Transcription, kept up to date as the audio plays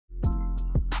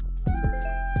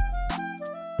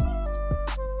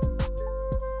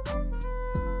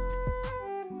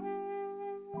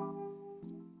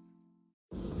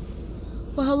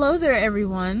Well, hello there,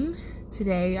 everyone.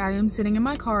 Today I am sitting in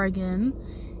my car again.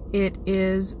 It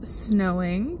is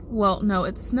snowing. Well, no,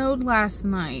 it snowed last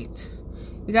night.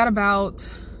 We got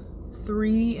about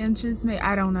 3 inches, maybe.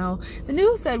 I don't know. The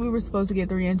news said we were supposed to get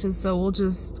 3 inches, so we'll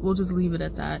just leave it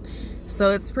at that. So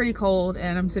it's pretty cold,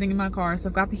 and I'm sitting in my car, so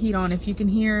I've got the heat on. If you can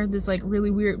hear this like really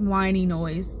weird whiny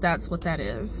noise, that's what that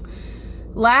is.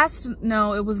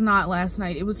 No, it was not last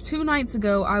night. It was 2 nights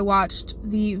ago. I watched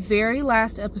the very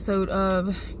last episode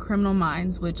of Criminal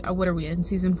Minds, which, what are we in?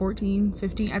 Season 14?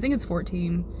 15? I think it's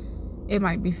 14. It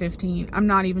might be 15. I'm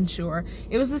not even sure.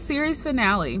 It was the series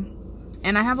finale,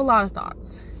 and I have a lot of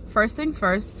thoughts. First things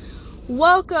first,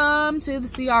 welcome to the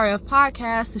CRF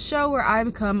podcast, the show where I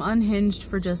become unhinged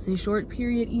for just a short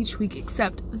period each week,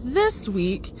 except this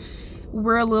week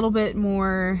we're a little bit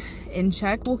more in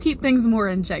check. We'll keep things more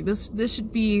in check. This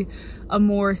should be a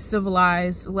more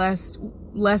civilized, less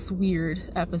weird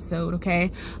episode,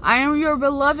 okay? I am your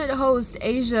beloved host,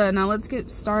 Asia. Now let's get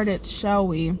started, shall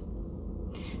we?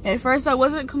 At first, I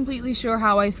wasn't completely sure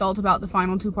how I felt about the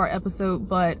final 2-part episode,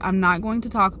 but I'm not going to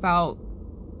talk about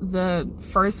the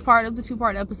first part of the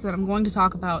 2-part episode. I'm going to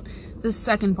talk about the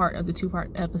second part of the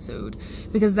 2-part episode,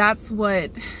 because that's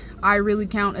what I really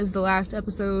count as the last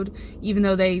episode, even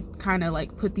though they kind of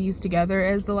like put these together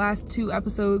as the last 2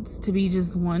 episodes to be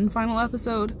just one final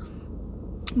episode.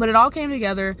 But it all came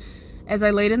together as I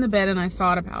laid in the bed and I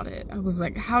thought about it. I was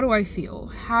like, how do I feel?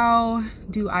 How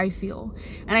do I feel?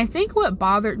 And I think what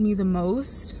bothered me the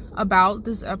most about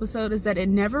this episode is that it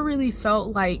never really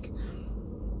felt like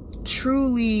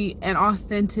truly an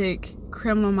authentic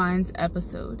Criminal Minds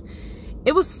episode.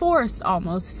 It was forced,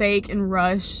 almost fake and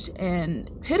rushed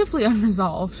and pitifully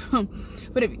unresolved.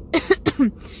 But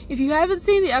if you haven't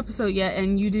seen the episode yet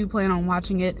and you do plan on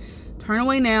watching it, turn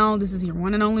away now. This is your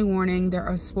one and only warning. There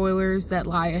are spoilers that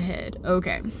lie ahead.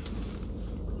 Okay.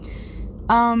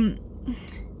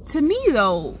 To me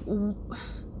though,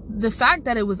 the fact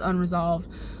that it was unresolved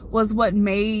was what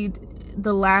made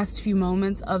the last few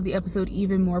moments of the episode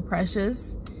even more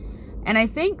precious. And I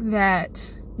think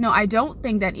that, no, I don't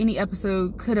think that any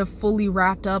episode could have fully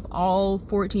wrapped up all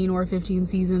 14 or 15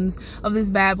 seasons of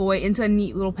this bad boy into a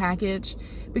neat little package,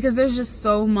 because there's just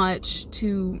so much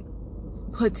to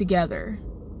put together,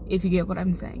 if you get what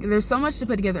I'm saying. There's so much to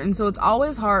put together, and so it's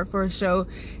always hard for a show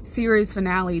series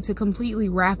finale to completely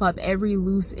wrap up every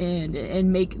loose end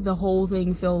and make the whole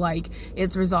thing feel like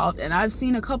it's resolved. And I've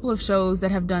seen a couple of shows that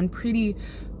have done pretty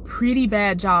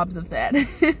bad jobs of that.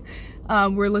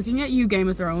 We're looking at you, Game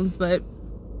of Thrones, but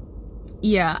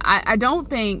yeah, I don't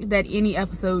think that any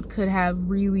episode could have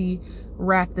really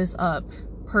wrapped this up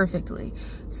perfectly.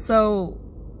 So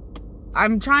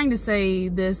I'm trying to say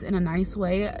this in a nice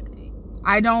way.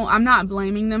 I'm not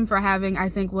blaming them for having, I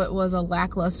think, what was a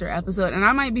lackluster episode, and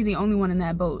I might be the only one in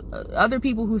that boat. Other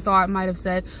people who saw it might have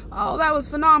said, oh, that was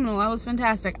phenomenal, that was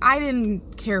fantastic. I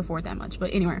didn't care for it that much,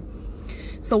 but anyway.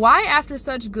 So why, after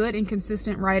such good and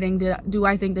consistent writing, do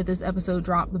I think that this episode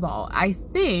dropped the ball? I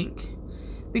think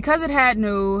because it had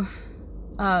no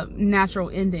natural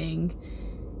ending,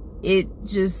 it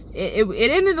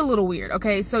ended a little weird.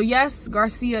 Okay, so yes,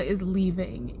 Garcia is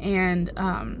leaving, and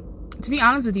to be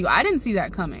honest with you, I didn't see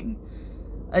that coming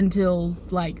until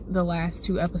like the last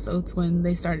 2 episodes when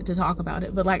they started to talk about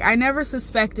it. But like, I never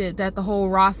suspected that the whole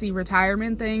Rossi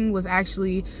retirement thing was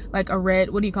actually like a red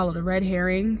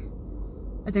herring?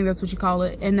 I think that's what you call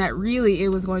it. And that really it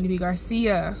was going to be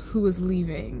Garcia who was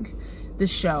leaving the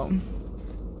show.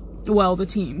 Well, the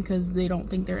team, because they don't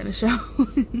think they're in a show.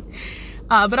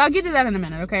 But I'll get to that in a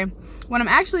minute, okay? What I'm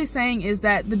actually saying is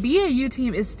that the BAU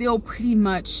team is still pretty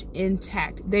much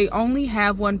intact. They only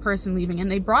have one person leaving,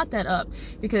 and they brought that up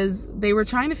because they were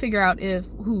trying to figure out if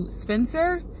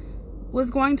Spencer was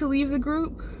going to leave the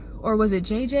group, or was it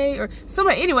JJ or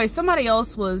somebody. Anyway, somebody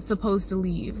else was supposed to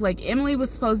leave. Like, Emily was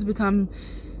supposed to become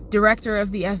director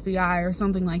of the FBI or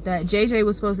something like that. JJ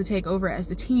was supposed to take over as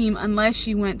the team unless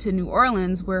she went to New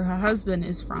Orleans, where her husband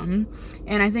is from.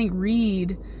 And I think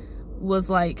Reed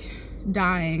was like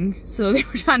dying, so they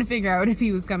were trying to figure out if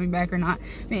he was coming back or not.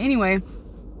 But anyway,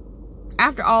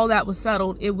 after all that was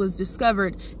settled, it was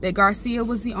discovered that Garcia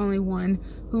was the only one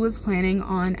who was planning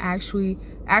on actually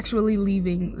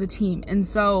leaving the team. And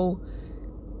so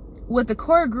with the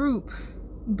core group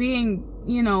being,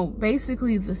 you know,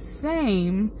 basically the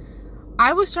same,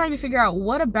 I was trying to figure out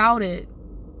what about it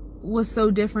was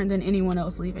so different than anyone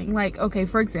else leaving. Like, okay,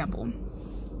 for example,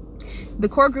 the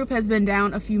core group has been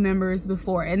down a few members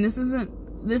before, and this isn't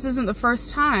the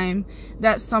first time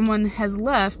that someone has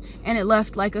left and it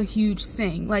left like a huge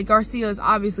sting. Like, Garcia is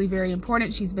obviously very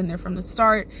important. She's been there from the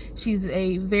start. She's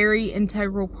a very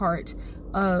integral part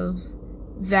of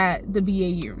that the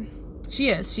BAU.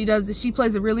 She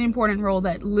plays a really important role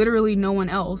that literally no one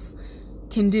else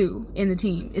can do in the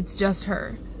team. It's just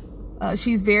her.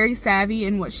 She's very savvy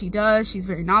in what she does. She's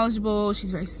very knowledgeable.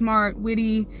 She's very smart,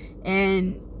 witty,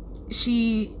 and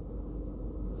she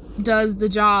does the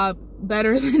job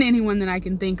better than anyone that I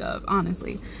can think of,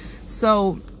 honestly.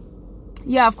 So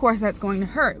yeah, of course that's going to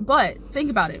hurt, but think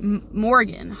about it.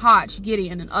 Morgan, Hotch,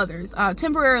 Gideon, and others,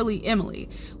 temporarily Emily.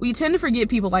 We tend to forget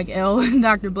people like Elle and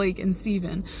Dr. Blake and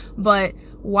Steven, but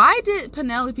why did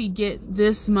Penelope get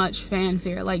this much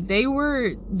fanfare? Like, they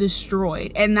were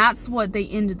destroyed, and that's what they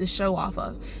ended the show off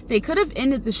of. They could have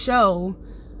ended the show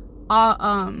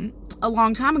a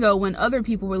long time ago when other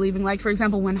people were leaving, like for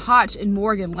example when Hotch and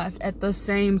Morgan left at the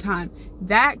same time.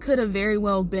 That could have very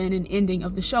well been an ending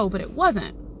of the show, but it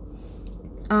wasn't.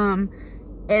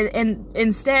 And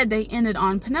instead they ended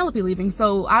on Penelope leaving.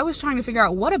 So I was trying to figure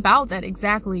out what about that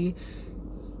exactly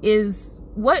is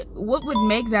what would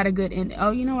make that a good end.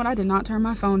 Oh, you know what? I did not turn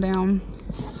my phone down.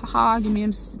 Haha, give me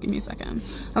a second.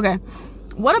 Okay.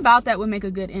 What about that would make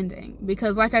a good ending?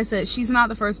 Because like I said, she's not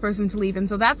the first person to leave. And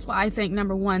so that's why I think,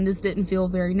 number one, this didn't feel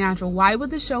very natural. Why would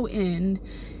the show end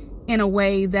in a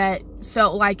way that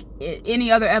felt like any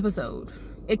other episode?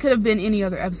 It could have been any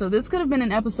other episode. This could have been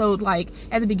an episode like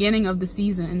at the beginning of the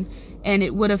season, and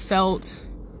it would have felt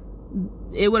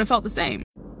the same.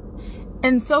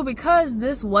 And so because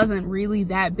this wasn't really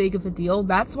that big of a deal,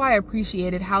 that's why I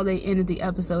appreciated how they ended the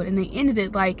episode. And they ended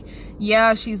it like,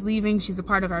 yeah, she's leaving, she's a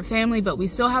part of our family, but we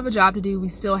still have a job to do, we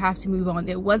still have to move on.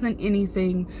 It wasn't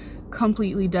anything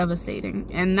completely devastating.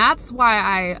 And that's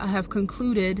why I have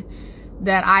concluded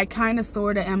that I kind of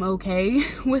sort of am okay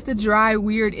with the dry,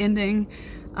 weird ending.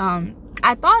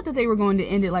 I thought that they were going to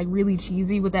end it like really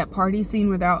cheesy with that party scene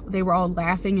where they were all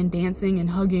laughing and dancing and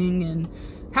hugging and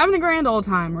having a grand old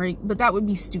time, right? But that would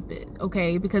be stupid,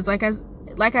 okay? Because like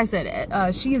I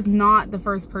said, she is not the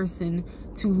first person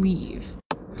to leave.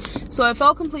 So it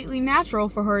felt completely natural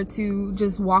for her to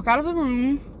just walk out of the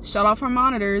room, shut off her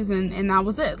monitors, and that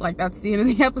was it. Like, that's the end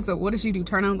of the episode. What did she do?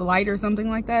 Turn on the light or something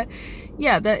like that?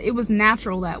 Yeah, it was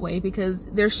natural that way because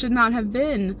there should not have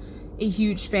been a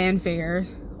huge fanfare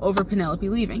over Penelope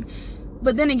leaving.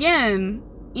 But then again,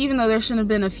 even though there shouldn't have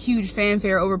been a huge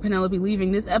fanfare over Penelope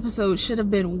leaving, this episode should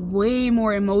have been way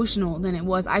more emotional than it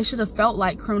was. I should have felt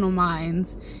like Criminal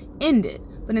Minds ended.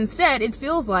 But instead, it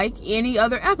feels like any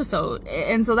other episode.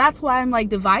 And so that's why I'm like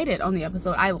divided on the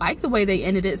episode. I like the way they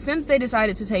ended it since they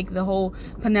decided to take the whole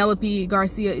Penelope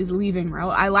Garcia is leaving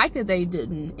route. I like that they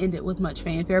didn't end it with much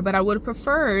fanfare, but I would have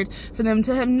preferred for them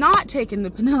to have not taken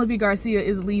the Penelope Garcia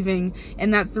is leaving,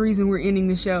 and that's the reason we're ending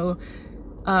the show,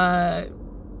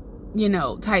 you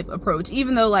know, type approach.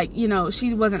 Even though, like, you know,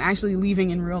 she wasn't actually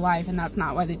leaving in real life, and that's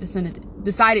not why they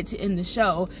decided to end the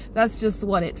show. That's just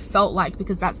what it felt like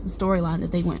because that's the storyline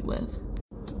that they went with.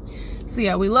 So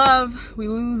yeah, we love, we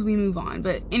lose, we move on.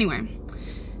 But anyway,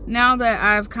 now that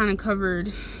I've kind of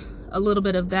covered a little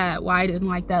bit of that, why I didn't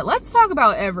like that, let's talk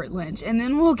about Everett Lynch, and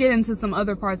then we'll get into some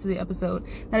other parts of the episode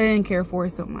that I didn't care for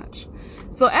so much.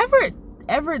 So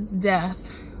Everett's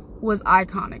death was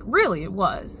iconic. Really, it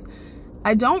was.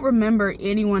 I don't remember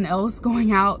anyone else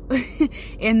going out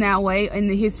in that way in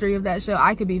the history of that show.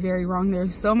 I could be very wrong.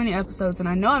 There's so many episodes, and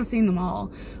I know I've seen them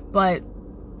all, but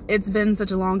it's been such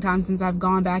a long time since I've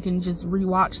gone back and just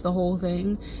rewatched the whole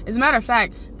thing. As a matter of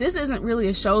fact, this isn't really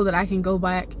a show that I can go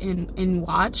back and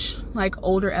watch, like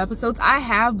older episodes. I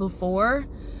have before,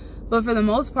 but for the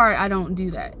most part, I don't do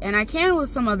that. And I can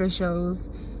with some other shows,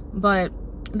 but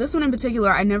this one in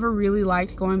particular, I never really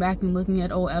liked going back and looking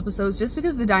at old episodes just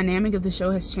because the dynamic of the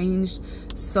show has changed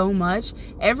so much.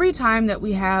 Every time that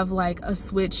we have like a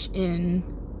switch in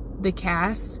the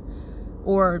cast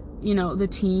or, you know, the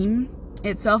team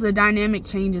itself, the dynamic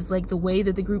changes, like the way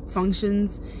that the group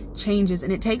functions changes,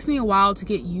 and it takes me a while to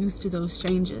get used to those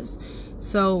changes.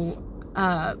 So,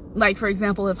 like for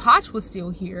example, if Hotch was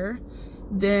still here,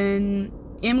 then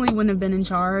Emily wouldn't have been in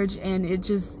charge, and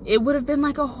it would have been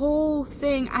like a whole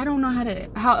thing. I don't know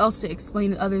how else to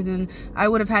explain it other than I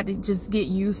would have had to just get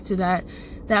used to that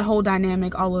whole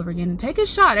dynamic all over again. Take a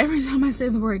shot every time I say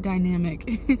the word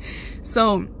dynamic.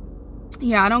 So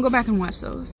yeah, I don't go back and watch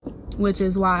those, which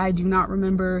is why I do not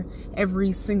remember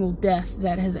every single death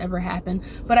that has ever happened.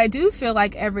 But I do feel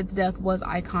like Everett's death was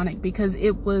iconic because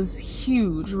it was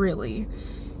huge, really.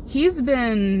 He's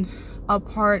been a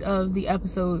part of the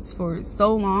episodes for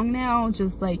so long now,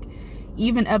 just like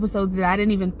even episodes that I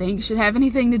didn't even think should have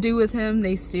anything to do with him,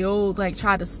 they still like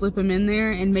try to slip him in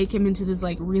there and make him into this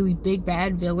like really big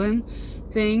bad villain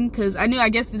thing, because I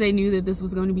guess that they knew that this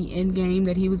was going to be Endgame,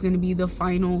 that he was going to be the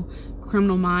final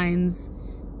Criminal Minds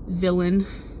villain,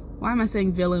 why am I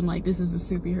saying villain like this is a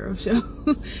superhero show?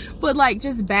 But like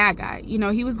just bad guy. You know,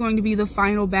 he was going to be the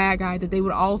final bad guy that they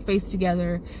would all face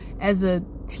together as a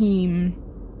team,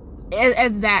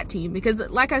 as that team. Because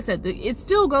like I said, it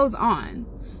still goes on.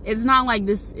 It's not like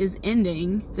this is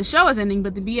ending. The show is ending,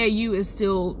 but the BAU is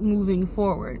still moving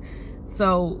forward.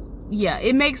 So yeah,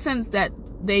 it makes sense that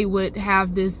they would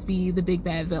have this be the big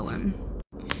bad villain.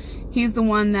 He's the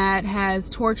one that has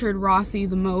tortured Rossy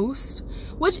the most,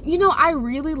 which, you know, I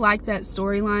really like that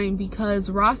storyline because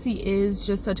Rossy is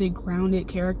just such a grounded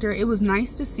character. It was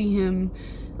nice to see him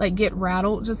like get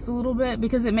rattled just a little bit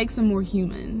because it makes him more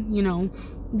human. You know,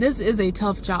 this is a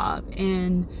tough job,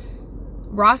 and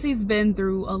Rossy's been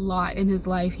through a lot in his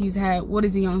life. He's had, what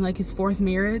is he on, like his 4th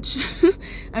marriage?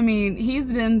 I mean,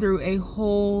 he's been through a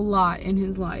whole lot in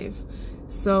his life.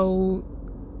 So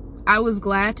I was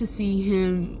glad to see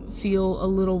him feel a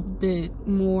little bit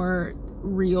more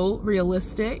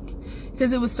realistic,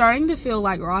 because it was starting to feel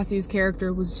like Rossy's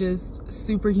character was just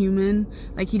superhuman.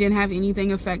 Like he didn't have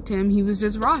anything affect him. He was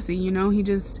just Rossy, you know, he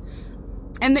just,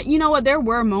 and you know what, there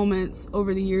were moments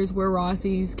over the years where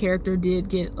Rossy's character did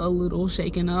get a little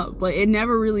shaken up, but it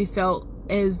never really felt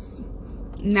as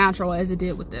natural as it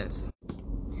did with this.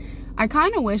 I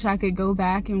kind of wish I could go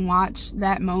back and watch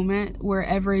that moment where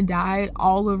Everett died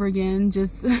all over again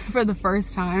just for the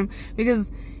first time, because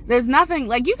there's nothing,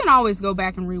 like, you can always go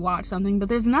back and rewatch something, but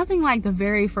there's nothing like the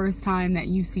very first time that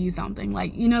you see something.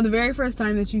 Like, you know, the very first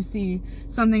time that you see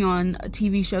something on a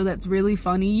TV show that's really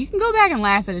funny, you can go back and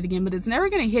laugh at it again, but it's never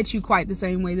going to hit you quite the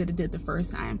same way that it did the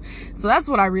first time. So that's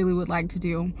what I really would like to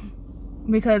do,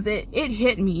 because it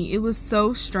hit me. It was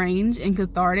so strange and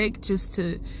cathartic just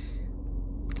to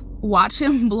watch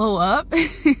him blow up.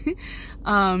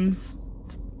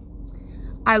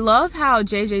 I love how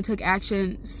JJ took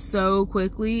action so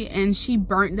quickly, and she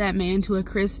burnt that man to a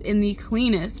crisp in the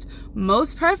cleanest,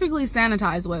 most perfectly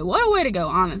sanitized way. What a way to go,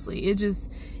 honestly.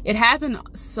 It happened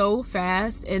so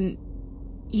fast, and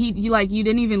you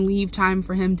didn't even leave time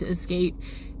for him to escape.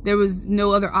 There was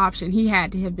no other option. He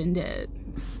had to have been dead.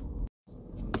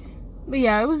 But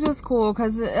yeah, it was just cool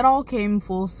because it all came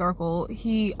full circle.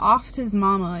 He offed his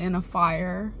mama in a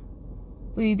fire.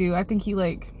 What did he do? I think he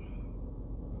broke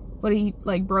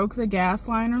the gas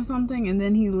line or something, and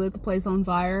then he lit the place on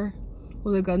fire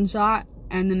with a gunshot,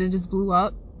 and then it just blew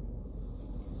up.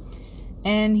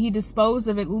 And he disposed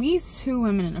of at least 2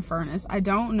 women in a furnace. I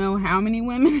don't know how many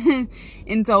women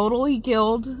in total he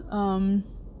killed, and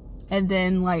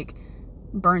then like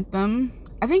burnt them.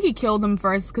 I think he killed them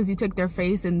first because he took their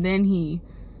face, and then he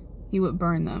would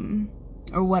burn them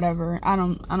or whatever. I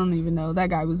don't even know. That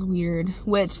guy was weird.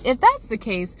 Which, if that's the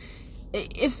case,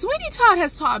 if Sweeney Todd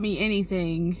has taught me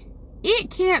anything, it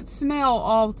can't smell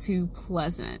all too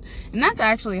pleasant. And that's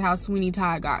actually how Sweeney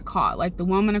Todd got caught. Like, the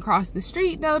woman across the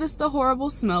street noticed the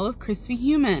horrible smell of crispy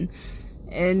human,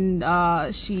 and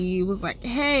she was like,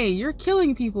 hey, you're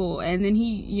killing people. And then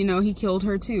he killed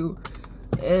her too,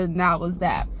 and that was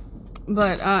that.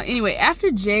 But anyway, after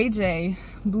JJ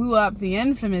blew up the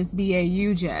infamous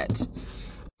BAU jet,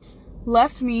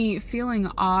 left me feeling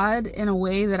odd in a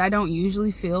way that I don't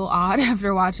usually feel odd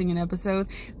after watching an episode.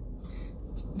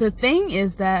 The thing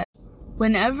is that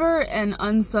whenever an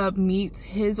unsub meets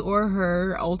his or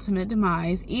her ultimate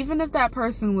demise, even if that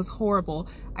person was horrible,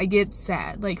 I get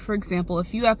sad. Like, for example, a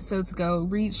few episodes ago,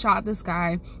 Reed shot this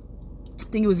guy, I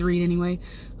think it was Reed anyway,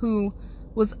 who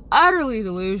was utterly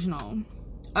delusional.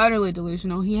 Utterly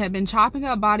delusional. He had been chopping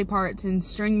up body parts and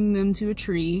stringing them to a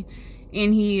tree,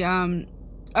 and he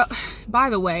by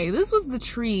the way, this was the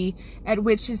tree at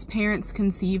which his parents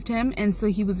conceived him, and so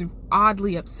he was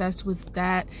oddly obsessed with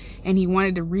that, and he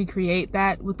wanted to recreate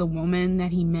that with the woman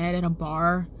that he met at a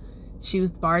bar. She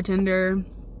was the bartender, and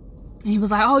he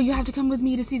was like, oh, you have to come with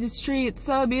me to see this tree, it's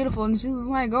so beautiful. And she was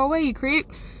like, go away, you creep.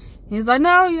 He's like,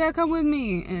 no, you gotta come with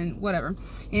me, and whatever.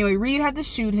 Anyway, Reed had to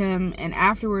shoot him, and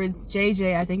afterwards,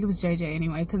 JJ, I think it was JJ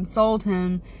anyway, consoled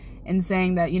him in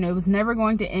saying that, it was never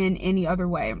going to end any other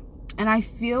way. And I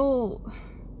felt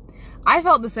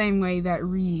the same way that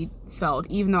Reed felt,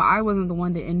 even though I wasn't the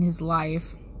one to end his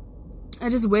life. I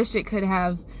just wish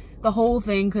the whole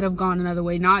thing could have gone another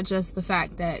way, not just the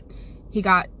fact that he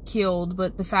got killed,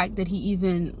 but the fact that he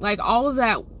even, like, all of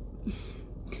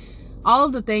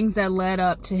the things that led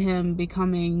up to him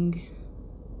becoming,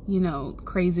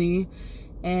 crazy,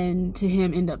 and to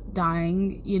him end up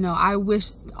dying, I wish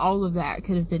all of that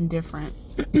could have been different.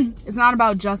 It's not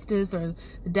about justice or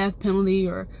the death penalty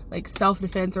or, like,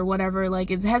 self-defense or whatever. Like,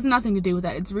 it has nothing to do with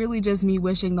that. It's really just me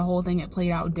wishing the whole thing had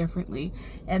played out differently,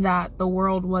 and that the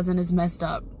world wasn't as messed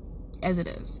up as it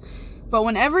is. But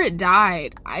whenever it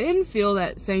died, I didn't feel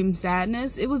that same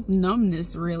sadness. It was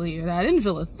numbness, really. I didn't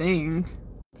feel a thing.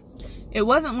 It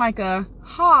wasn't like a,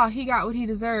 he got what he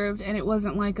deserved. And it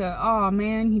wasn't like a, oh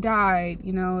man, he died.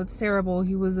 You know, it's terrible.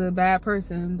 He was a bad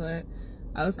person. But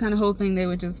I was kind of hoping they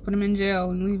would just put him in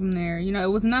jail and leave him there. You know,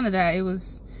 it was none of that. It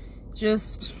was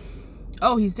just,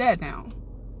 oh, he's dead now.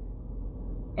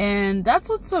 And that's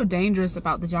what's so dangerous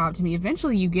about the job to me.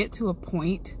 Eventually you get to a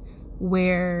point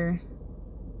where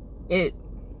it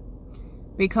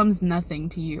becomes nothing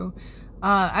to you.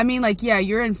 I mean, like, yeah,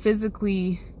 you are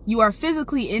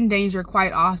physically in danger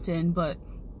quite often, but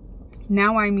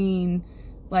now I mean,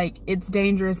 like, it's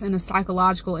dangerous in a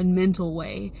psychological and mental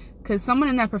way, because someone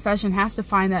in that profession has to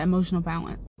find that emotional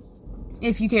balance.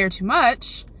 If you care too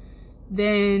much,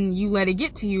 then you let it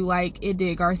get to you like it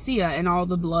did Garcia, and all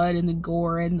the blood and the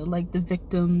gore and the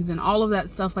victims and all of that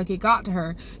stuff, like it got to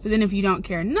her. But then if you don't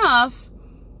care enough,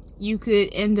 you could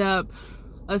end up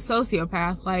a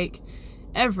sociopath like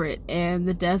Everett, and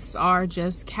the deaths are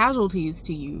just casualties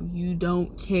to you. You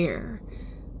don't care.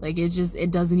 Like,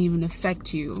 it doesn't even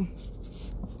affect you.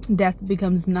 Death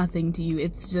becomes nothing to you.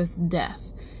 It's just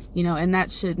death, you know, and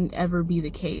that shouldn't ever be the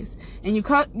case. And you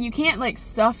can't like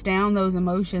stuff down those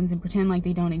emotions and pretend like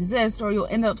they don't exist, or you'll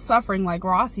end up suffering like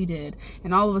Rossi did,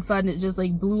 and all of a sudden it just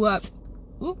like blew up.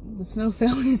 Oop, the snow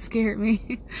fell and it scared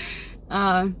me.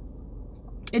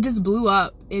 It just blew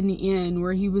up in the end,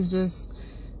 where he was just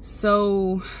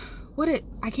so,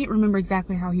 I can't remember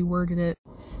exactly how he worded it.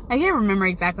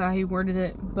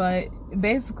 But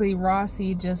basically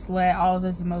Rossi just let all of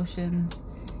his emotions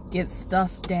get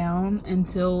stuffed down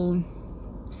until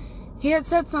he had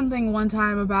said something one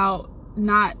time about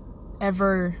not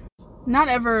ever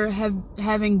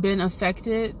having been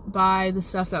affected by the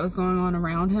stuff that was going on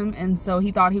around him, and so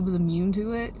he thought he was immune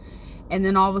to it. And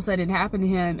then all of a sudden it happened to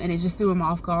him, and it just threw him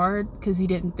off guard because he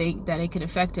didn't think that it could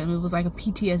affect him. It was like a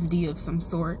PTSD of some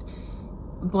sort.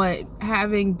 But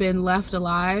having been left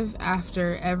alive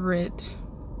after Everett,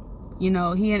 you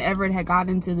know, he and Everett had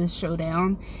gotten into this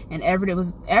showdown, and Everett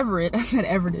was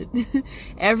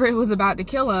about to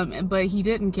kill him, but he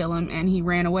didn't kill him, and he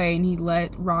ran away and he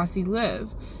let Rossi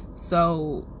live.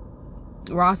 So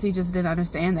Rossi just didn't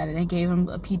understand that, and it gave him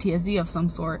a PTSD of some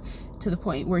sort, to the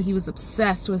point where he was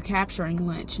obsessed with capturing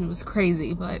Lynch, and it was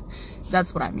crazy. But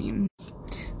that's what I mean.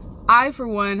 I, for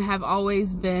one, have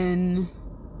always been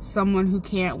someone who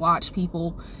can't watch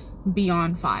people be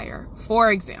on fire.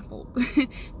 For example,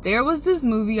 there was this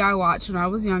movie I watched when I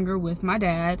was younger with my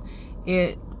dad.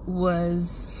 It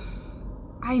was,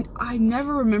 I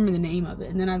never remember the name of it,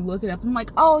 and then I look it up and I'm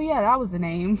like, oh yeah, that was the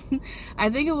name.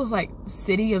 I think it was like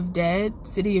City of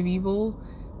Evil,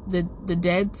 the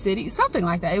Dead City, something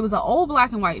like that. It was an old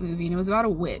black and white movie, and it was about a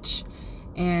witch,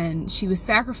 and she was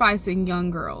sacrificing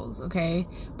young girls, okay?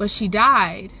 But she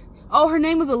died. Oh, her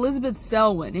name was Elizabeth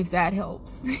Selwyn, if that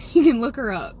helps. You can look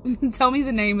her up. Tell me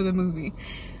the name of the movie.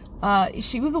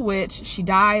 She was a witch. She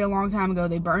died a long time ago.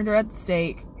 They burned her at the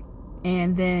stake,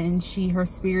 and then her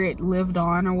spirit lived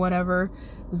on or whatever.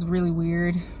 It was really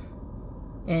weird.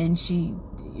 And she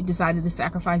decided to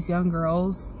sacrifice young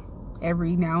girls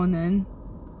every now and then.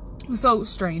 It was so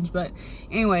strange. But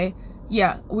anyway,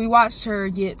 yeah, we watched her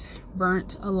get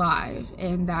burnt alive,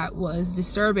 and that was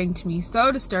disturbing to me.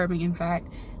 So disturbing, in fact,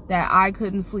 that I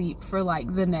couldn't sleep for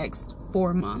like the next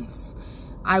 4 months.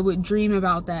 I would dream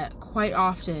about that quite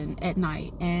often at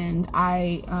night, and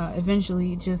I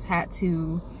eventually just had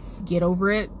to get over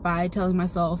it by telling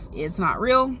myself, it's not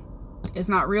real. It's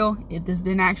not real. This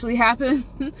didn't actually happen.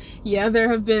 Yeah, there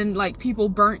have been like people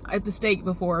burnt at the stake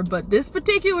before, but this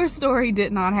particular story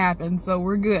did not happen, so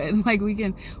we're good. Like, we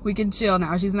can chill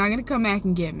now. She's not gonna come back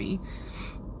and get me.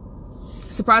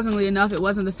 Surprisingly enough, it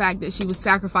wasn't the fact that she was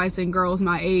sacrificing girls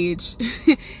my age.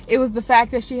 It was the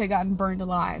fact that she had gotten burned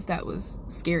alive that was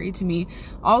scary to me.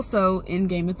 Also, in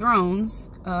Game of Thrones,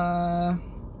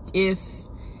 if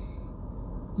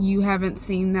you haven't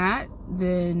seen that,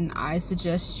 then I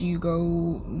suggest you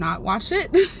go not watch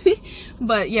it.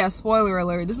 But yeah, spoiler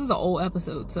alert, this is an old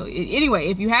episode. So anyway,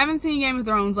 if you haven't seen Game of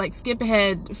Thrones, like, skip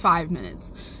ahead 5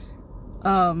 minutes.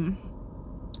 Shireen,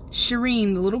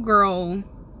 the little girl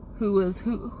who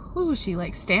was she,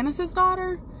 like Stannis'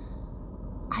 daughter?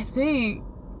 I think,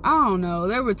 I don't know.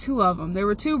 There were two of them. There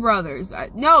were two brothers.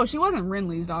 No, she wasn't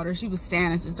Renly's daughter. She was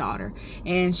Stannis' daughter.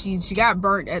 And she got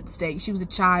burnt at the stake. She was a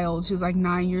child. She was like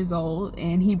 9 years old,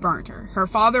 and he burnt her. Her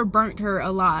father burnt her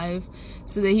alive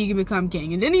so that he could become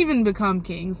king, and didn't even become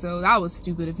king. So that was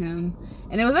stupid of him.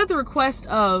 And it was at the request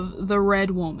of the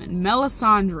Red Woman,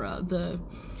 Melisandre,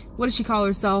 what does she call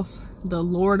herself? the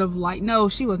Lord of Light. No,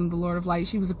 she wasn't the Lord of Light.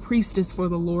 She was a priestess for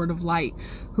the Lord of Light,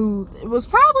 who was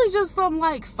probably just some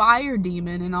like fire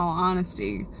demon, in all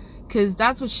honesty, because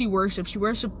that's what she worshipped. She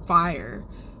worshipped fire,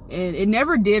 and it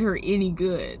never did her any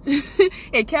good.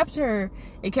 It kept her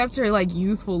like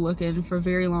youthful looking for a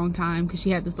very long time, because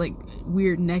she had this like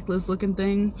weird necklace looking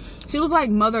thing. She was like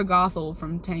Mother Gothel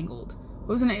from Tangled.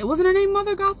 Wasn't her name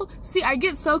Mother Gothel? See, I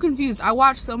get so confused. I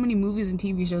watch so many movies and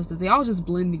TV shows that they all just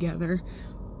blend together.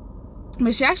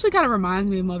 But she actually kind of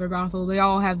reminds me of Mother Gothel. They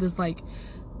all have this like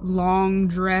long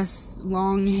dress,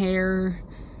 long hair,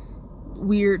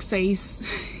 weird face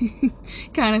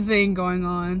kind of thing going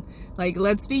on. Like,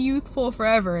 let's be youthful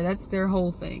forever. That's their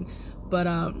whole thing. But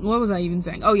what was I even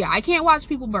saying? Oh yeah, I can't watch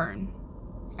people burn.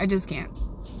 I just can't.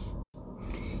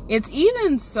 It's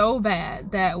even so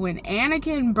bad that when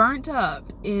Anakin burnt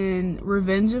up in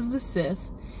Revenge of the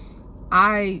Sith,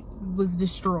 I was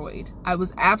destroyed. I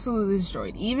was absolutely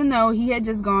destroyed. Even though he had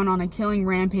just gone on a killing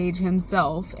rampage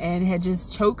himself and had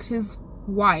just choked his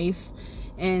wife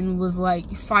and was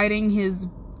like fighting his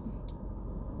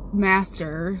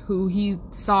master, who he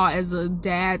saw as a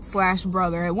dad /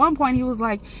 brother. At one point he was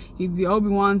like, the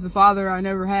Obi-Wan's the father I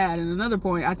never had. And another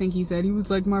point, I think he said he was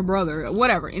like my brother.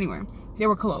 Whatever. Anyway, they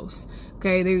were close.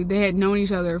 Okay, they had known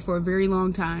each other for a very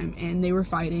long time, and they were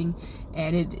fighting,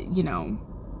 and it, you know,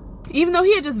 even though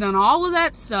he had just done all of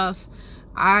that stuff,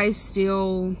 I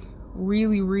still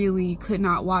really could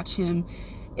not watch him.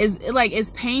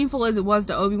 As painful as it was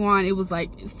to Obi-Wan, it was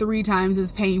like 3 times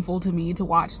as painful to me to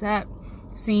watch that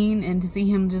scene and to see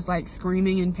him just like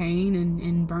screaming in pain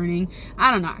and burning.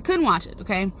 I don't know. I couldn't watch it,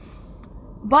 okay?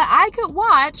 But I could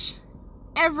watch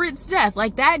Everett's death.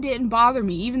 Like, that didn't bother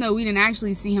me, even though we didn't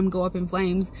actually see him go up in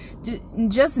flames.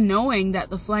 Just knowing that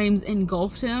the flames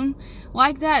engulfed him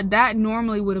like that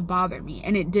normally would have bothered me,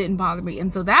 and it didn't bother me.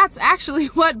 And so that's actually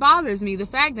what bothers me, the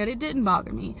fact that it didn't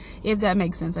bother me, if that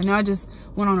makes sense. I know I just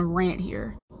went on a rant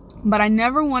here, but I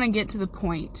never want to get to the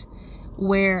point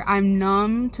where I'm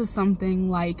numb to something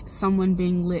like someone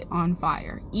being lit on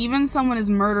fire. Even someone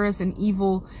as murderous and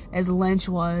evil as Lynch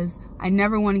was, I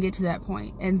never want to get to that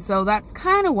point. And so that's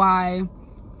kind of why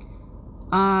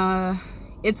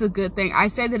it's a good thing. I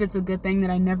say that it's a good thing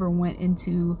that I never went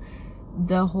into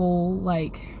the whole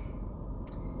like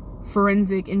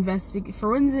forensic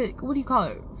investigation.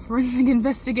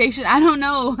 I don't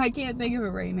know. I can't think of it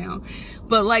right now.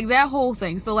 But like that whole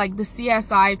thing. So like the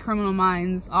CSI, Criminal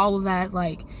Minds, all of that,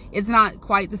 like it's not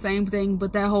quite the same thing,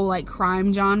 but that whole like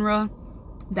crime genre,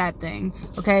 that thing.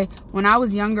 Okay. When I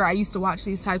was younger, I used to watch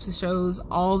these types of shows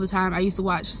all the time. I used to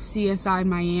watch CSI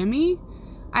Miami,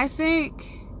 I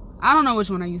think. I don't know which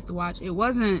one I used to watch.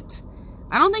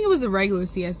 I don't think it was the regular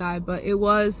CSI, but it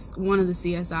was one of the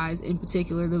CSIs in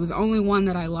particular. There was only one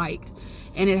that I liked,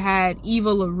 and it had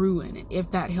Eva LaRue in it,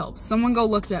 if that helps. Someone go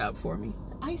look that up for me.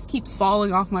 The ice keeps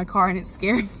falling off my car, and it's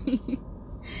scaring me.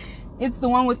 It's the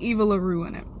one with Eva LaRue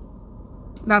in it.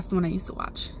 That's the one I used to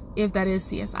watch, if that is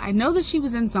CSI. I know that she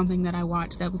was in something that I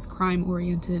watched that was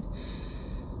crime-oriented.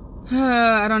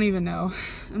 I don't even know.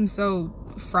 I'm so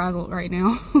frazzled right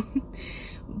now.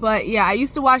 But yeah, I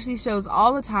used to watch these shows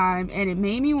all the time, and it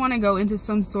made me want to go into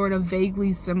some sort of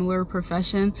vaguely similar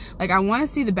profession. Like, I want to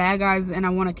see the bad guys and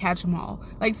I want to catch them all.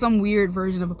 Like some weird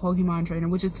version of a Pokemon trainer,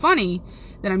 which is funny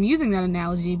that I'm using that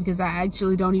analogy because I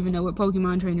actually don't even know what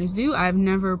Pokemon trainers do. I've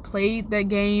never played that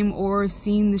game or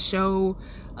seen the show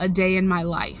a day in my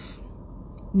life.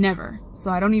 Never. So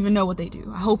I don't even know what they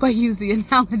do. I hope I use the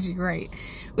analogy right.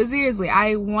 But seriously,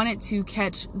 I wanted to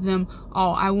catch them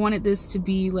all. I wanted this to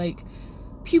be like,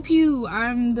 pew pew,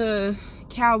 I'm the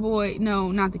cowboy.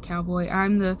 No, not the cowboy.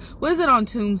 I'm the, what is it on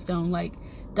Tombstone? Like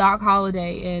Doc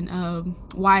Holliday and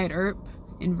Wyatt Earp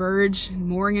and Verge and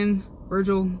Morgan,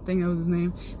 Virgil, I think that was his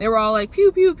name. They were all like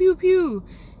pew pew pew pew,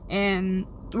 and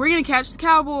we're gonna catch the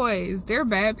cowboys. They're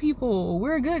bad people.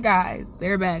 We're good guys.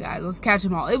 They're bad guys. Let's catch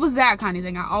them all. It was that kind of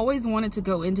thing. I always wanted to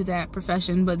go into that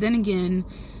profession, but then again,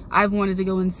 I've wanted to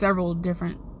go in several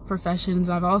different professions.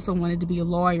 I've also wanted to be a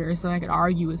lawyer so I could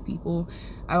argue with people.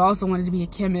 I've also wanted to be a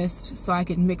chemist so I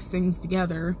could mix things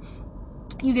together.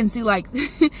 You can see like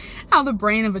how the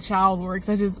brain of a child works.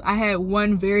 I had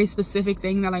one very specific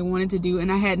thing that I wanted to do,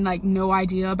 and I had like no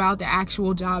idea about the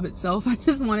actual job itself. I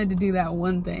just wanted to do that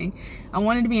one thing. I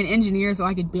wanted to be an engineer so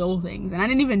I could build things, and I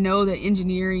didn't even know that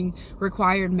engineering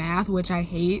required math, which I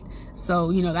hate. So,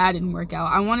 you know, that didn't work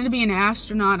out. I wanted to be an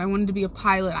astronaut. I wanted to be a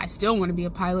pilot. I still want to be a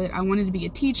pilot. I wanted to be a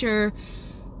teacher.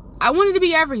 I wanted to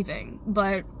be everything,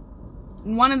 but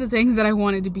one of the things that I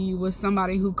wanted to be was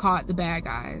somebody who caught the bad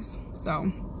guys.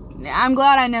 So I'm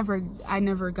glad I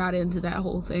never got into that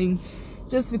whole thing,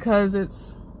 just because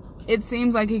it's it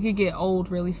seems like it could get old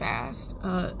really fast.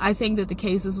 I think that the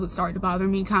cases would start to bother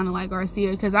me, kind of like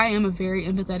Garcia, because I am a very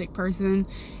empathetic person,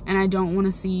 and I don't want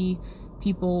to see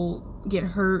people get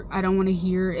hurt. I don't want to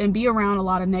hear and be around a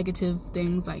lot of negative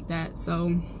things like that.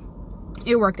 So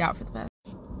it worked out for the best.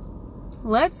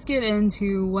 Let's get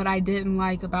into what I didn't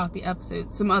like about the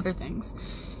episode. Some other things.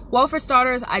 Well, for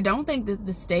starters, I don't think that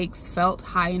the stakes felt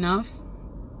high enough.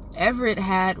 Everett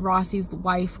had Rossi's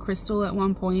wife, Crystal, at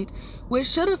one point, which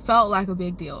should have felt like a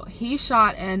big deal. He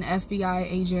shot an FBI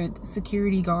agent,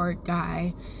 security guard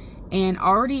guy, and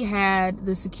already had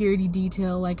the security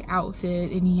detail like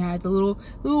outfit, and he had the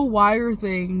little wire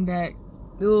thing, the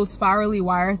little spirally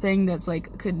wire thing that's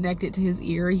like connected to his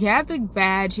ear. He had the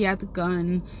badge, he had the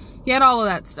gun, he had all of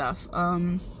that stuff.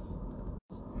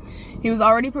 He was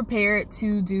already prepared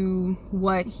to do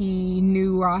what he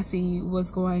knew Rossi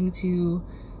was going to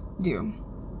do,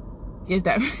 if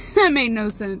that made no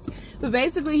sense. But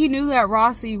basically, he knew that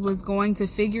Rossi was going to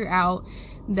figure out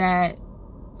that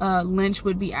Lynch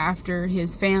would be after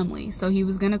his family, so he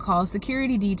was going to call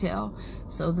security detail.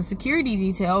 So the security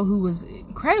detail, who was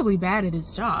incredibly bad at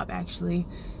his job, actually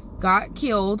got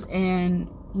killed, and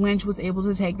Lynch was able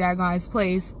to take that guy's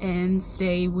place and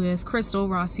stay with Crystal,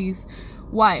 Rossi's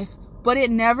wife. But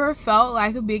it never felt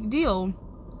like a big deal.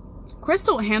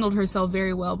 Crystal handled herself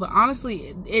very well, but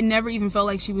honestly, it never even felt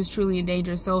like she was truly in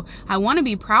danger. So I want to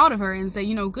be proud of her and say,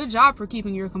 you know, good job for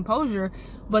keeping your composure.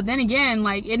 But then again,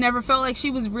 like, it never felt like she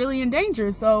was really in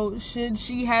danger. So should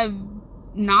she have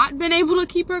not been able to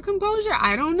keep her composure?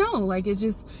 I don't know. Like,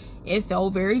 it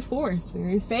felt very forced,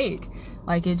 very fake.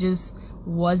 Like, it just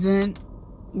wasn't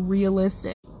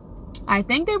realistic. I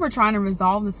think they were trying to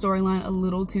resolve the storyline a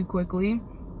little too quickly.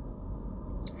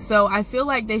 So I feel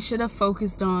like they should have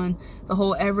focused on the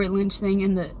whole Everett Lynch thing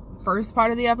in the first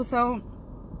part of the episode,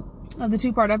 of the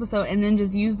two-part episode, and then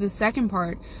just use the second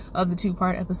part of the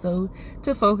two-part episode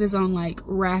to focus on like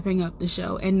wrapping up the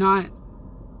show, and not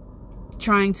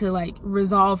trying to like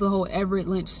resolve the whole Everett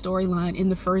Lynch storyline in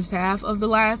the first half of the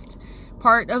last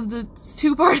part of the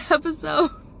two-part episode.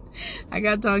 I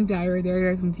got tongue-tied right there,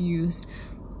 I got confused.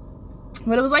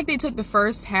 But it was like they took the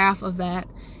first half of that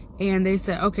and they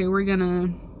said, okay, we're gonna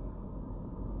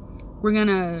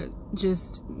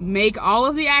just make all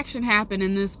of the action happen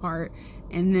in this part,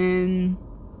 and then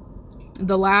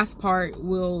the last part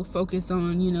will focus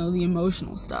on, you know, the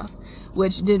emotional stuff,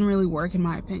 which didn't really work in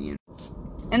my opinion.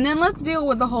 And then let's deal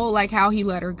with the whole, like, how he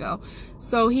let her go.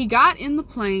 So he got in the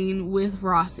plane with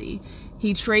Rossi.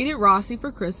 He traded Rossi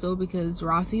for Crystal because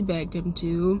Rossi begged him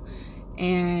to,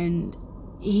 and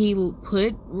he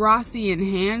put Rossi in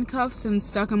handcuffs and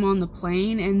stuck him on the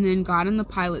plane, and then got in the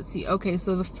pilot seat. Okay,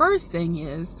 so the first thing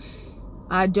is,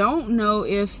 I don't know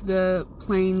if the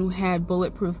plane had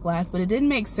bulletproof glass, but it didn't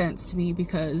make sense to me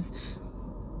because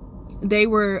they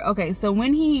were, okay, so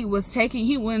when he was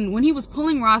when he was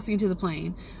pulling Rossi into the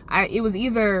plane, it was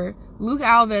either Luke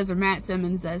Alves or Matt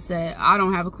Simmons that said, I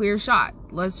don't have a clear shot.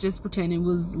 Let's just pretend it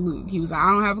was Luke. He was like,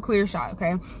 I don't have a clear shot,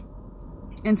 okay?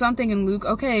 And so I'm thinking, Luke,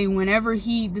 okay, whenever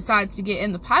he decides to get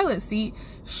in the pilot seat,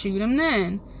 shoot him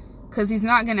then. Because he's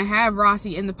not going to have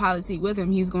Rossi in the pilot seat with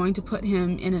him. He's going to put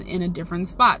him in a different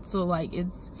spot. So, like,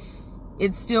 it's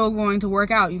still going to work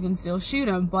out. You can still shoot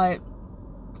him. But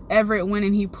Everett went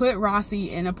and he put Rossi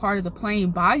in a part of the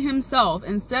plane by himself,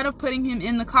 instead of putting him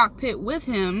in the cockpit with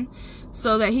him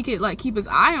so that he could, like, keep his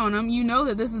eye on him. You know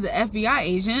that this is an FBI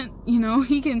agent. You know,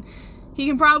 he can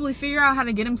probably figure out how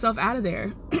to get himself out of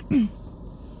there.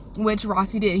 Which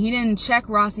Rossi did. He didn't check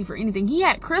Rossi for anything. He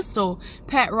had Crystal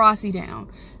pat Rossi down.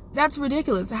 That's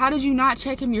ridiculous. How did you not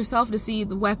check him yourself to see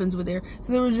the weapons were there?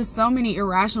 So there were just so many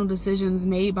irrational decisions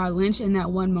made by Lynch in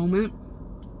that one moment,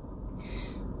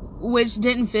 which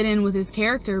didn't fit in with his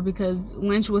character, because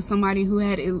Lynch was somebody who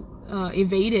had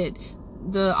evaded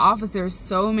the officers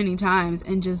so many times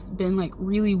and just been like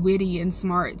really witty and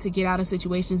smart to get out of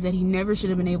situations that he never should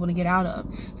have been able to get out of.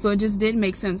 So it just didn't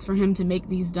make sense for him to make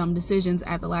these dumb decisions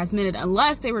at the last minute,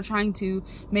 unless they were trying to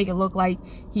make it look like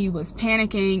he was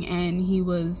panicking and he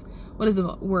was, what is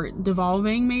the word,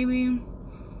 devolving maybe?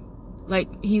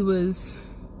 Like he was,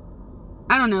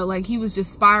 I don't know, like he was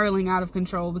just spiraling out of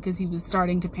control because he was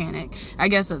starting to panic. I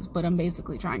guess that's what I'm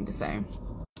basically trying to say.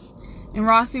 And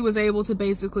Rossi was able to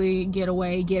basically get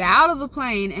away, get out of the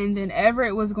plane, and then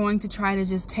Everett was going to try to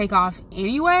just take off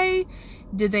anyway.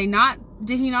 Did he not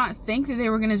think that they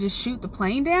were going to just shoot the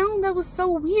plane down? That was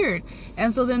so weird.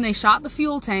 And so then they shot the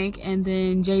fuel tank, and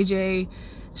then JJ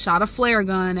shot a flare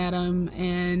gun at him,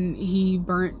 and he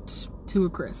burnt to a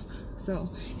crisp.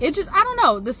 So it just, I don't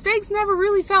know, the stakes never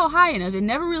really felt high enough. It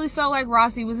never really felt like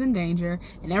Rossi was in danger.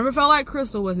 It never felt like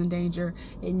Crystal was in danger.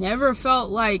 It never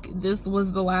felt like this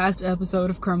was the last episode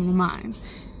of Criminal Minds.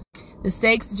 The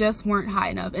stakes just weren't high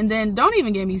enough. And then don't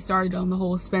even get me started on the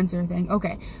whole Spencer thing.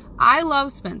 Okay, I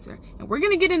love Spencer, and we're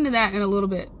gonna get into that in a little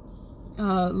bit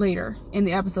later in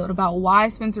the episode about why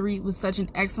Spencer Reid was such an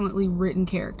excellently written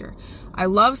character. I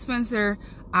love Spencer.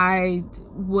 I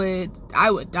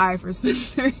would die for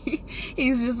Spencer.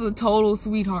 He's just a total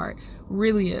sweetheart,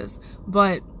 really is.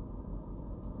 But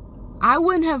I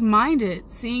wouldn't have minded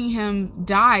seeing him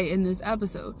die in this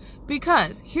episode,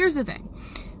 because here's the thing.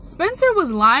 Spencer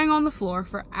was lying on the floor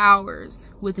for hours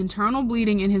with internal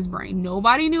bleeding in his brain.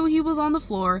 Nobody knew he was on the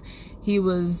floor. He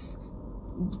was,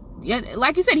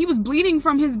 like you said, he was bleeding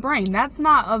from his brain. That's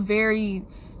not a very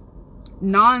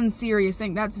non-serious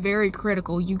thing. That's very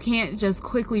critical. You can't just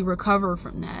quickly recover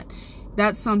from that.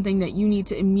 That's something that you need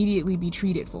to immediately be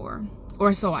treated for,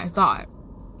 or so I thought.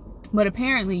 But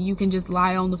apparently you can just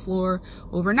lie on the floor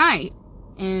overnight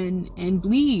and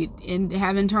bleed and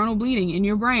have internal bleeding in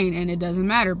your brain, and it doesn't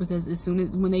matter, because as soon as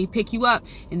when they pick you up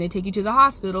and they take you to the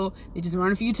hospital, they just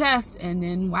run a few tests, and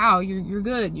then wow, you're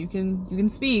good. You can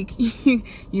speak.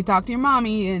 You talk to your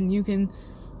mommy, and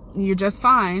you're just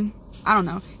fine. I don't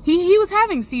know. He was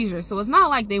having seizures, so it's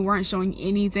not like they weren't showing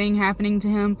anything happening to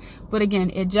him, but again,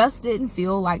 it just didn't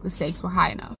feel like the stakes were high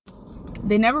enough.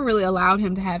 They never really allowed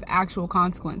him to have actual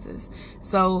consequences.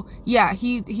 So yeah,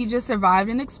 he just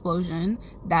survived an explosion.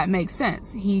 That makes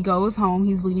sense. He goes home,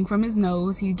 he's bleeding from his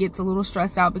nose, he gets a little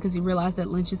stressed out because he realized that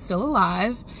Lynch is still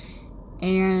alive,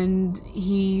 and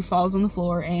he falls on the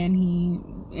floor and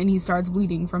he starts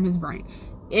bleeding from his brain.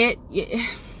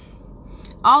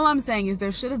 All I'm saying is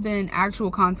there should have been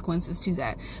actual consequences to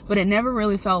that, but it never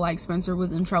really felt like Spencer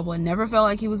was in trouble. It never felt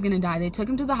like he was going to die. They took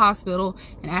him to the hospital,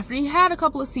 and after he had a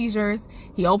couple of seizures,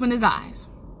 he opened his eyes,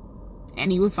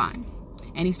 and he was fine,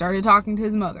 and he started talking to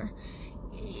his mother.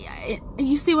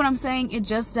 You see what I'm saying? It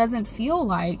just doesn't feel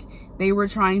like they were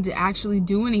trying to actually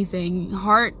do anything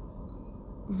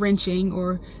heart-wrenching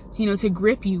or, to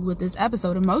grip you with this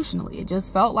episode emotionally. It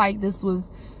just felt like this was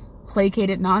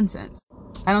placated nonsense.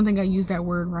 I don't think I used that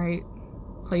word right.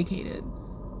 Placated.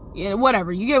 Yeah,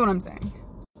 whatever. You get what I'm saying.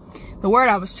 The word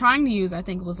I was trying to use, I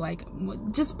think, was like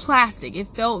just plastic. It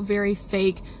felt very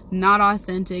fake, not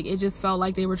authentic. It just felt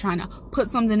like they were trying to put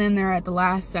something in there at the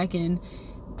last second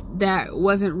that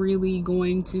wasn't really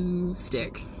going to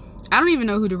stick. I don't even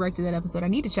know who directed that episode. I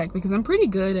need to check, because I'm pretty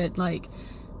good at like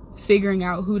figuring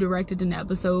out who directed an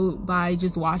episode by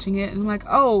just watching it. And I'm like,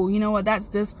 oh, you know what? That's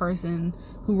this person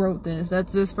who wrote this.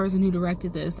 That's this person who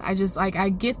directed this. I just I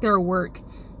get their work.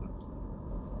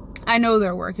 I know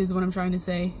their work is what I'm trying to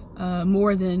say,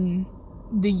 more than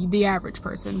the average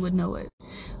person would know it.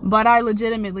 But I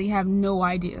legitimately have no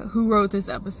idea who wrote this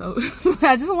episode.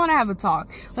 I just want to have a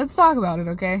talk. Let's talk about it,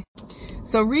 okay?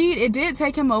 So Reid, it did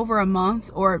take him over a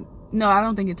month, or no, I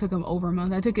don't think it took him over a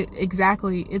month. It took him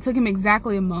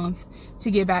exactly a month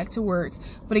to get back to work.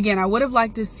 But again, I would have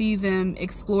liked to see them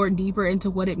explore deeper into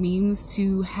what it means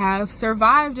to have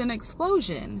survived an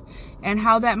explosion, and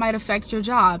how that might affect your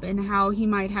job, and how he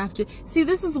might have to... See,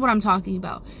 this is what I'm talking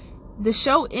about. The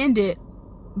show ended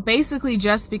basically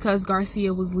just because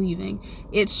Garcia was leaving.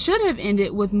 It should have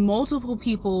ended with multiple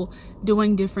people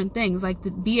doing different things. Like,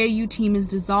 the BAU team is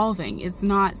dissolving. It's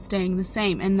not staying the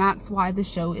same, and that's why the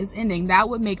show is ending. That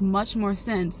would make much more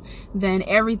sense than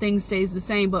everything stays the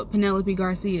same, but Penelope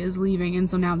Garcia is leaving, and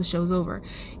so now the show's over.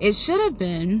 It should have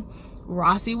been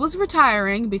Rossi was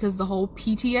retiring because the whole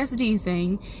PTSD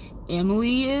thing.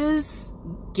 Emily is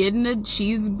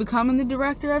she's becoming the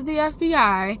director of the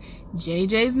FBI.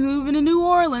 JJ's moving to New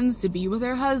Orleans to be with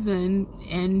her husband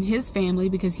and his family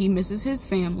because he misses his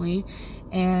family.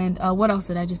 And what else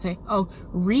did I just say? Oh,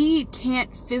 Reid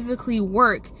can't physically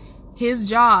work his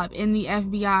job in the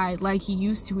FBI like he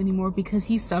used to anymore because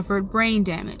he suffered brain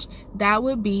damage. That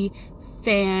would be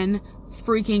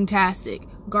fan-freaking-tastic.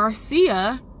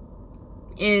 Garcia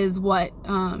is what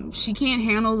she can't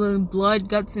handle the blood,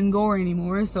 guts, and gore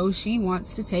anymore, so she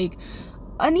wants to take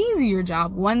an easier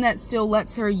job, one that still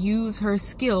lets her use her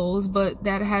skills but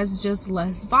that has just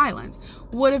less violence.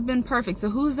 Would have been perfect. So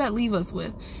who's that leave us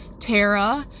with?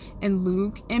 Tara and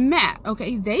Luke and Matt.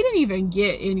 Okay, they didn't even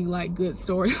get any like good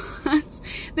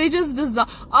storylines. They just dissolve.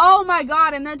 Oh my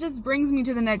god, and that just brings me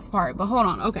to the next part, but hold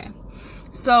on. Okay,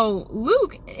 so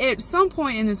Luke, at some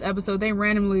point in this episode, they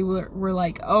randomly were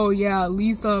like, oh yeah,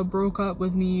 Lisa broke up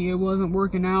with me, it wasn't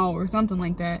working out, or something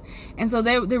like that. And so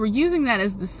they were using that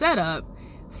as the setup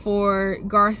for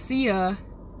Garcia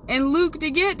and Luke to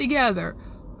get together.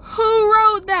 Who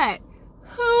wrote that?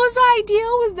 Whose idea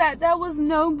was that was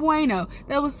no bueno.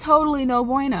 That was totally no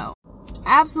bueno.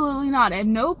 Absolutely not. At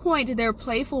no point did their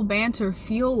playful banter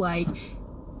feel like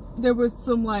there was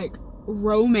some like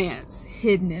romance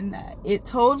hidden in that. It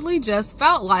totally just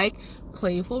felt like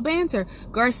playful banter.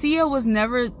 Garcia was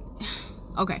never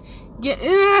okay.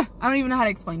 I don't even know how to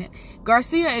explain it.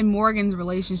 Garcia and Morgan's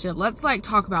relationship, let's like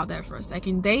talk about that for a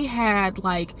second. They had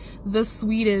like the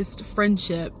sweetest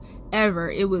friendship ever.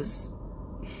 It was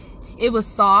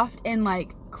soft and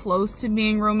like close to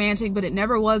being romantic, but it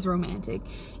never was romantic.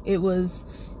 It was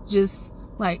just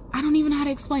like, I don't even know how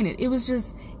to explain it. It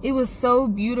was so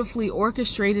beautifully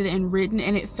orchestrated and written,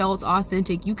 and it felt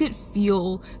authentic. You could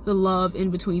feel the love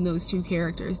in between those two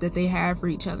characters that they have for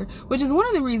each other, which is one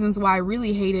of the reasons why I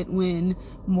really hated when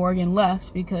Morgan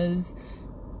left, because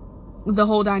the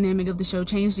whole dynamic of the show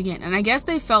changed again. And I guess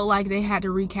they felt like they had to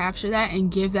recapture that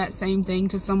and give that same thing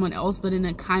to someone else, but in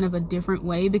a kind of a different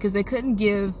way, because they couldn't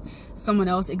give someone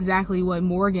else exactly what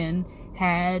Morgan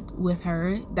had with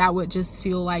her. That would just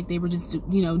feel like they were just,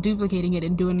 you know, duplicating it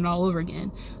and doing it all over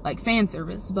again, like fan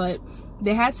service. But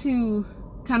they had to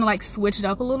kind of like switch it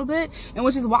up a little bit, and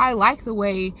which is why I like the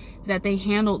way that they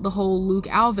handled the whole Luke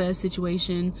Alves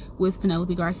situation with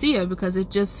Penelope Garcia, because it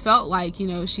just felt like, you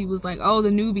know, she was like, oh, the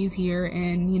newbie's here,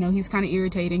 and, you know, he's kind of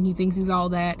irritating, he thinks he's all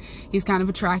that, he's kind of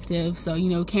attractive, so, you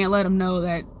know, can't let him know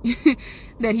that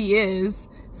that he is.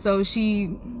 So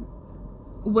she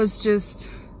was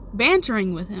just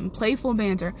bantering with him, playful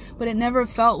banter, but it never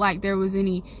felt like there was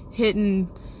any hidden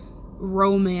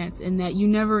romance in that. You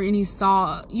never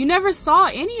saw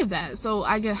any of that. So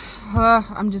I guess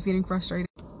I'm just getting frustrated.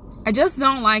 I just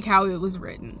don't like how it was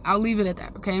written. I'll leave it at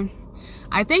that, okay?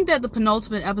 I think that the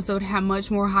penultimate episode had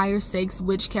much more higher stakes,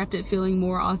 which kept it feeling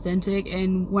more authentic.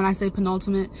 And when I say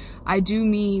penultimate, I do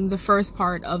mean the first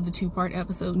part of the two-part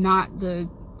episode, not the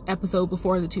episode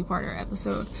before the two-parter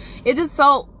episode. It just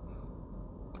felt,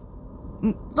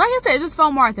 like I said, it just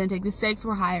felt more authentic. The stakes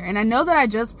were higher. And I know that I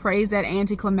just praised that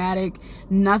anticlimactic,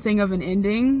 nothing of an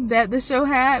ending that the show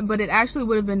had, but it actually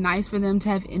would have been nice for them to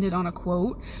have ended on a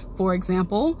quote. For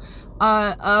example,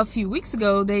 a few weeks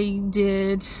ago, they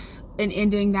did an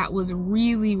ending that was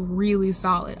really, really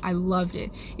solid. I loved it.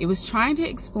 It was trying to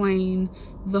explain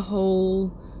the whole,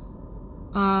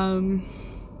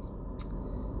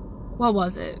 what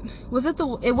was it?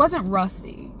 It wasn't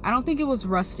Rusty. I don't think it was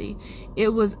Rusty.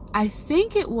 I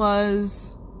think it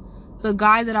was the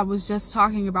guy that I was just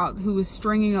talking about, who was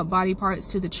stringing up body parts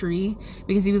to the tree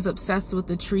because he was obsessed with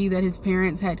the tree that his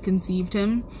parents had conceived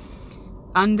him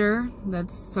under.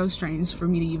 That's so strange for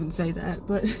me to even say that,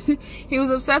 but he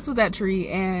was obsessed with that tree,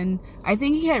 and I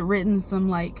think he had written some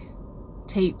like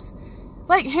tapes.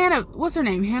 Like Hannah, what's her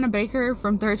name? Hannah Baker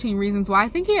from 13 Reasons Why. I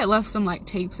think he had left some like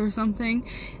tapes or something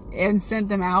and sent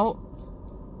them out.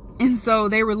 And so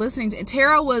they were listening to,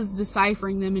 Tara was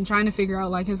deciphering them and trying to figure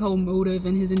out like his whole motive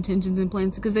and his intentions and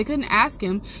plans, because they couldn't ask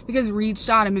him because Reed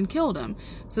shot him and killed him.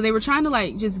 So they were trying to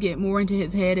like just get more into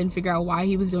his head and figure out why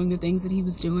he was doing the things that he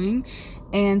was doing.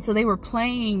 And so they were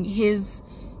playing his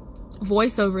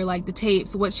voiceover, like the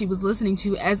tapes, what she was listening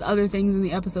to, as other things in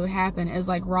the episode happened, as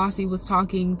like Rossi was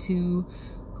talking to,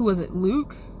 who was it,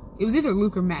 Luke? It was either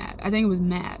Luke or Matt. I think it was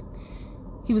Matt.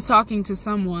 He was talking to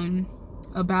someone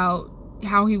about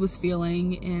how he was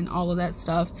feeling and all of that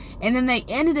stuff, and then they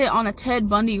ended it on a Ted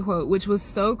Bundy quote, which was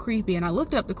so creepy. And I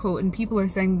looked up the quote, and people are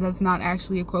saying that's not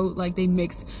actually a quote, like they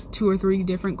mixed 2 or 3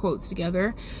 different quotes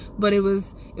together, but it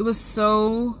was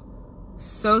so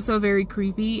very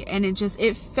creepy. And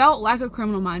it felt like a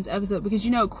Criminal Minds episode, because, you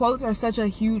know, quotes are such a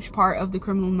huge part of the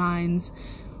Criminal Minds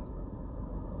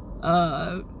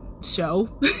show.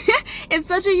 It's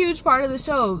such a huge part of the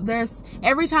show. There's,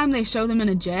 every time they show them in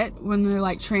a jet, when they're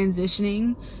like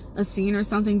transitioning a scene or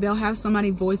something, they'll have somebody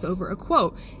voice over a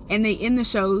quote, and they end the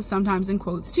show sometimes in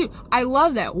quotes too. I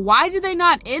love that. Why did they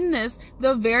not end this,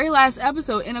 the very last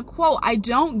episode, in a quote? I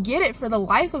don't get it for the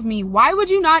life of me. Why would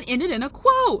you not end it in a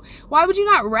quote? Why would you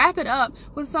not wrap it up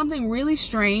with something really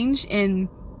strange and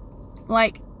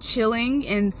like chilling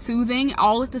and soothing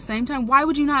all at the same time? Why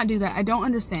would you not do that? I don't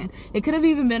understand. It could have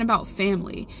even been about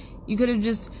family. You could have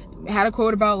just had a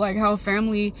quote about like how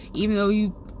family, even though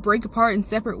you break apart in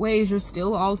separate ways, you're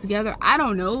still all together. I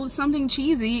don't know, something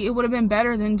cheesy. It would have been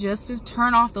better than just to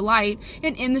turn off the light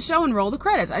and end the show and roll the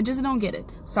credits. I just don't get it.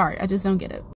 Sorry, I just don't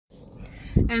get it.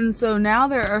 And so now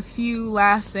there are a few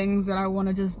last things that I want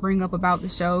to just bring up about the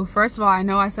show. First of all, I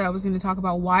know I said I was going to talk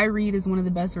about why Reed is one of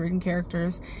the best written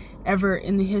characters ever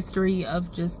in the history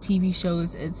of just TV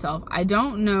shows itself. I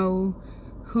don't know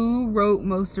who wrote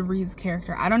most of Reed's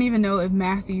character. I don't even know if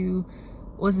Matthew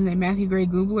Gray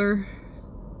Gubler,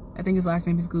 I think his last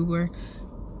name is Gubler.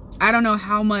 I don't know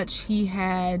how much he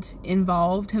had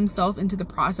involved himself into the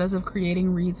process of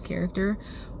creating Reed's character,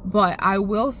 but I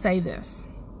will say this.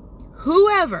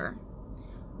 Whoever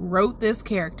wrote this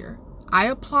character, I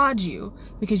applaud you,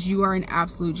 because you are an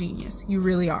absolute genius. You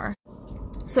really are.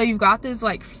 So you've got this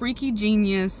like freaky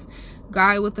genius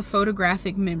guy with the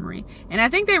photographic memory, and I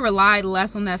think they relied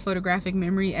less on that photographic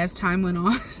memory as time went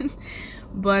on.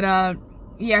 But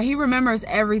yeah, he remembers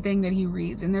everything that he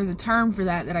reads, and there's a term for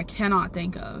that I cannot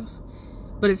think of,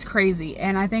 but it's crazy.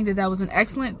 And I think that that was an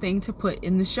excellent thing to put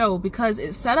in the show, because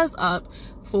it set us up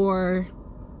for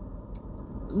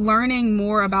learning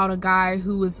more about a guy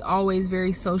who was always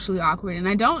very socially awkward. And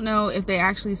I don't know if they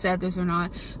actually said this or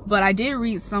not, but I did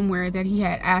read somewhere that he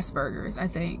had Asperger's, I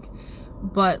think,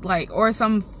 but like, or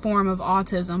some form of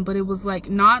autism, but it was like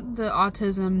not the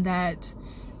autism that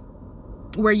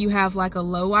where you have like a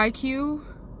low IQ.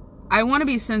 I want to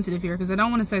be sensitive here because I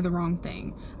don't want to say the wrong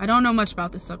thing. I don't know much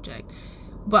about the subject,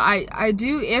 but I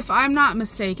do, if I'm not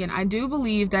mistaken, I do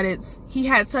believe that he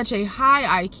had such a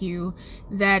high IQ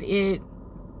that it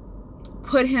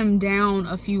put him down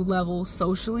a few levels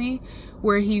socially,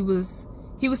 where he was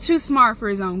too smart for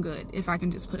his own good, if I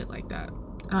can just put it like that.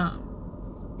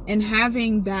 And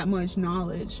having that much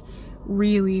knowledge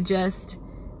really just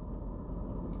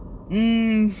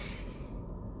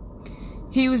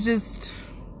he was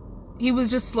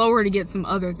just slower to get some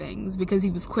other things because he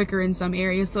was quicker in some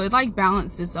areas, so it like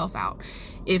balanced itself out,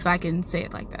 if I can say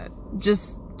it like that,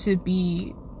 just to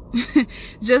be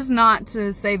just not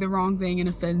to say the wrong thing and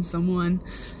offend someone.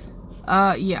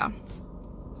 Yeah,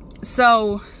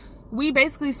 so we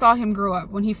basically saw him grow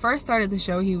up. When he first started the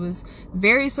show, he was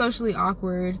very socially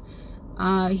awkward.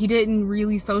 He didn't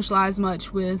really socialize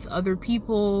much with other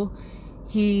people.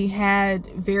 He had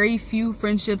very few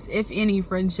friendships, if any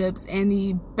friendships, and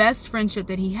the best friendship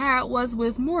that he had was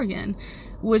with Morgan,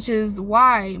 which is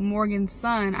why Morgan's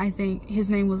son, I think his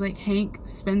name was like Hank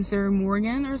Spencer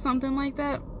Morgan or something like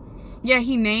that. Yeah,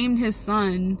 he named his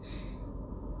son's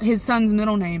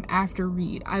middle name after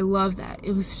Reed. I love that.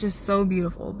 It was just so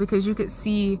beautiful because you could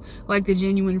see like the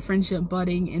genuine friendship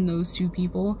budding in those two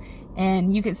people,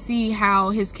 and you could see how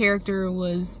his character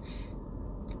was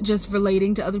just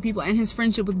relating to other people and his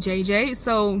friendship with JJ.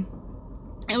 So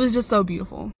it was just so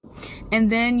beautiful.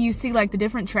 And then you see like the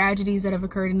different tragedies that have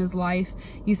occurred in his life.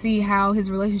 You see how his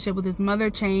relationship with his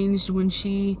mother changed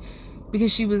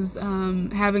because she was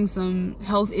having some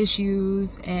health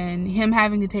issues, and him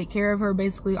having to take care of her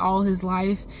basically all his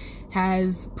life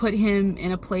has put him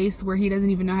in a place where he doesn't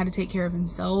even know how to take care of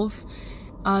himself.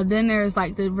 Then there's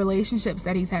like the relationships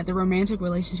that he's had, the romantic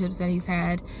relationships that he's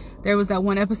had. There was that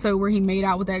one episode where he made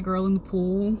out with that girl in the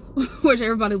pool, which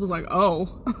everybody was like, oh,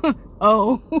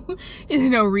 oh, you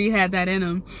know, Reed had that in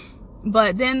him.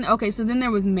 But then, okay, so then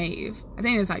there was Maeve. I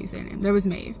think that's how you say her name. There was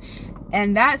Maeve.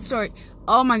 And that story,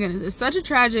 oh my goodness, it's such a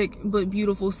tragic but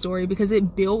beautiful story because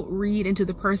it built Reed into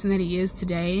the person that he is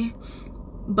today.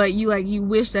 But you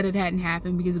wish that it hadn't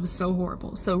happened because it was so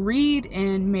horrible. So Reed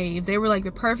and Maeve, they were like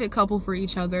the perfect couple for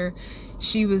each other.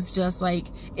 She was just like,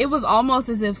 it was almost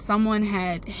as if someone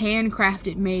had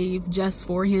handcrafted Maeve just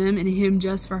for him and him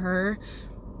just for her,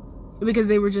 because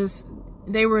they were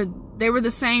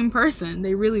the same person.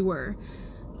 They really were.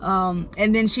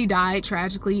 And then she died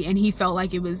tragically, and he felt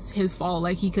like it was his fault,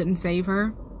 like he couldn't save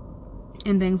her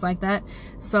and things like that.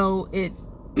 So it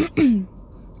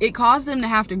it caused him to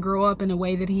have to grow up in a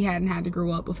way that he hadn't had to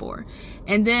grow up before.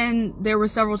 And then there were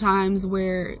several times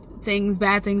where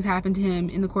bad things happened to him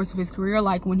in the course of his career,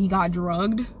 like when he got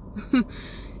drugged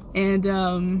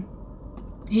and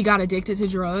he got addicted to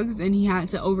drugs, and he had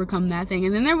to overcome that thing.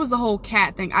 And then there was the whole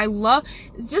Kat thing.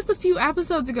 Just a few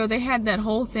episodes ago, they had that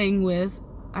whole thing with,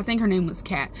 I think her name was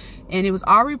Kat, and it was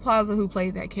Aubrey Plaza who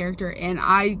played that character. And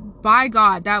by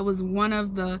God, that was one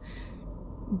of the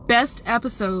best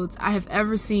episodes I have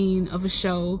ever seen of a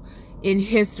show in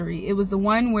history. It was the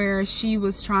one where she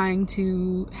was trying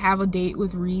to have a date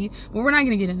with Reed, but we're not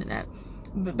going to get into that.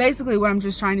 But basically what I'm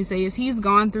just trying to say is he's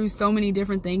gone through so many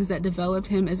different things that developed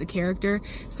him as a character.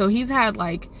 So he's had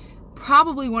like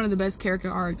probably one of the best character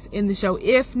arcs in the show,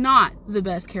 if not the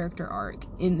best character arc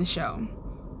in the show.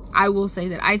 I will say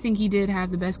that I think he did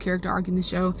have the best character arc in the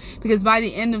show, because by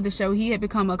the end of the show, he had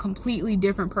become a completely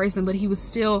different person, but he was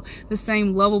still the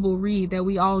same lovable Reed that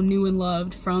we all knew and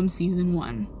loved from season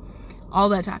 1. All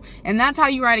that time. And that's how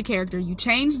you write a character. You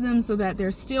change them so that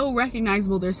they're still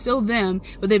recognizable, they're still them,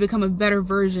 but they become a better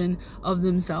version of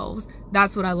themselves.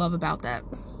 That's what I love about that.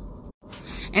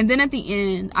 And then at the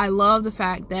end, I love the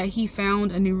fact that he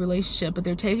found a new relationship, but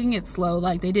they're taking it slow.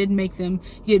 Like, they didn't make them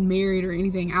get married or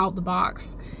anything out the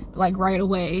box, like right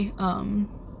away,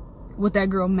 with that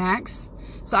girl Max.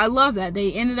 So I love that.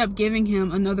 They ended up giving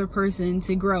him another person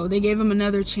to grow. They gave him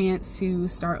another chance to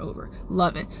start over.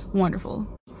 Love it.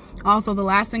 Wonderful. Also, the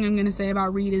last thing I'm going to say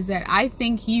about Reed is that I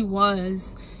think he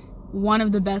was one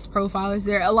of the best profilers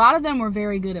there. A lot of them were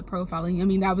very good at profiling. I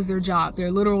mean, that was their job.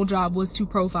 Their literal job was to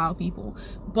profile people.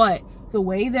 But the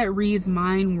way that Reed's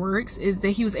mind works is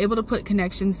that he was able to put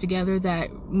connections together that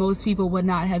most people would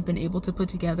not have been able to put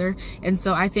together. And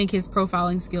so I think his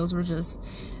profiling skills were just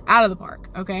out of the park,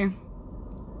 okay?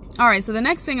 All right, so the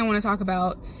next thing I want to talk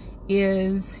about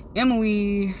is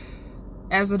Emily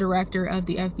as the director of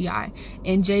the FBI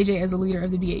and JJ as a leader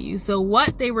of the BAU. So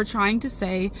what they were trying to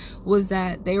say was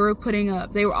that they were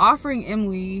offering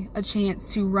Emily a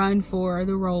chance to run for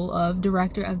the role of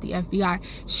director of the FBI.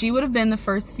 She would have been the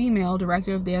first female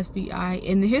director of the FBI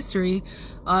in the history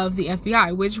of the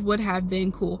FBI, which would have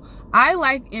been cool. I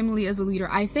like Emily as a leader.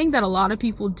 I think that a lot of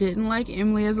people didn't like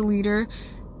Emily as a leader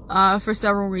for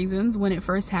several reasons when it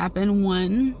first happened.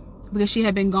 One, because she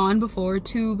had been gone before.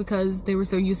 Two, because they were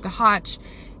so used to Hotch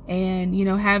and, you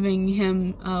know, having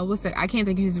him, I can't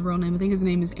think of his real name. I think his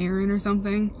name is Aaron or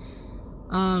something.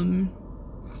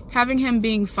 Having him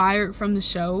being fired from the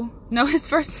show. No, his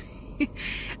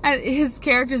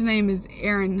character's name is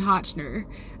Aaron Hotchner.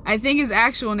 I think his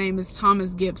actual name is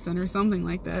Thomas Gibson or something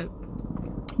like that.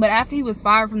 But after he was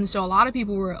fired from the show, a lot of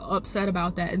people were upset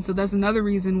about that. And so that's another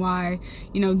reason why,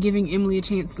 you know, giving Emily a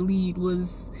chance to lead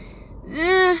was,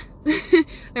 they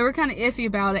were kind of iffy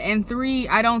about it. And three,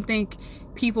 I don't think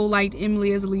people liked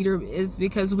Emily as a leader is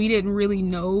because we didn't really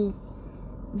know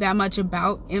that much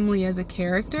about Emily as a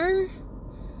character.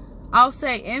 I'll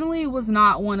say Emily was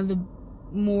not one of the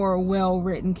more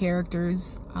well-written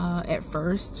characters at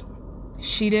first.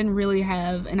 She didn't really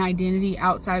have an identity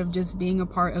outside of just being a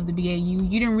part of the BAU.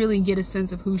 You didn't really get a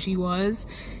sense of who she was,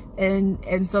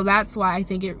 and so that's why I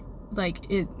think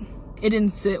it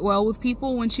didn't sit well with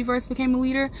people when she first became a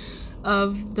leader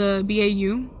of the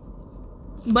BAU.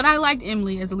 But I liked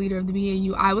Emily as a leader of the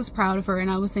BAU. I was proud of her, and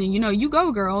I was saying, you know, you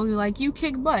go, girl. Like, you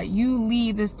kick butt. You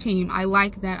lead this team. I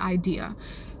like that idea.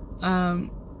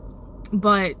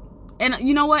 But, and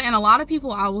you know what? And a lot of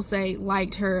people, I will say,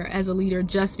 liked her as a leader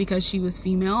just because she was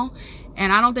female.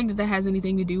 And I don't think that that has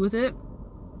anything to do with it.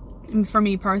 And for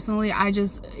me personally, I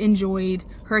just enjoyed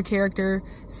her character,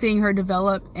 seeing her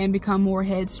develop and become more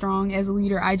headstrong as a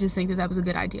leader. I just think that that was a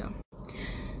good idea.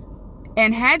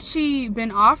 And had she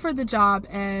been offered the job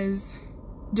as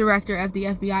director of the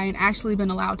FBI and actually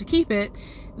been allowed to keep it,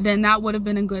 then that would have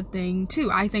been a good thing too.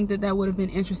 I think that that would have been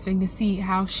interesting to see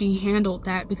how she handled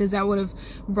that, because that would have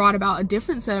brought about a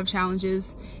different set of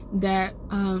challenges that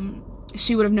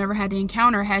she would have never had to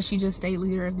encounter had she just stayed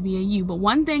leader of the BAU. But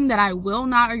one thing that I will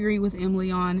not agree with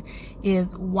Emily on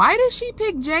is, why did she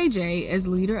pick JJ as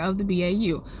leader of the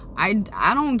BAU? I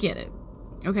don't get it.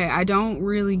 Okay, I don't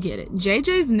really get it.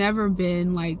 JJ's never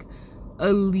been like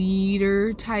a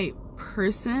leader type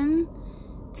person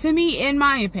to me, in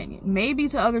my opinion. Maybe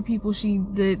to other people she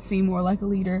did seem more like a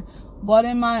leader, but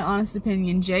in my honest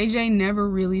opinion, JJ never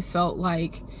really felt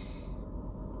like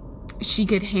she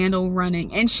could handle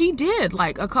running. And she did,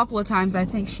 like, a couple of times. I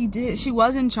think she did. She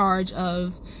was in charge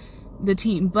of the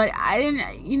team, but I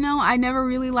didn't, you know, I never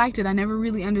really liked it. I never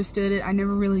really understood it. I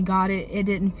never really got it. It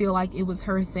didn't feel like it was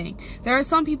her thing. There are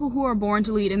some people who are born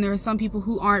to lead, and there are some people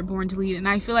who aren't born to lead, and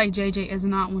I feel like JJ is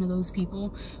not one of those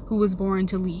people who was born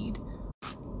to lead.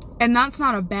 And that's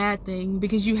not a bad thing,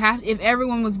 because if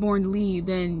everyone was born to lead,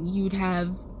 then you'd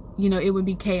have, you know, it would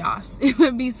be chaos. It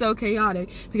would be so chaotic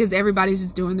because everybody's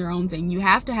just doing their own thing. You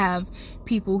have to have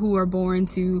people who are born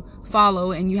to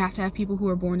follow, and you have to have people who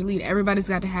are born to lead. Everybody's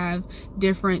got to have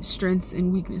different strengths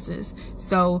and weaknesses.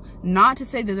 So not to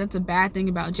say that that's a bad thing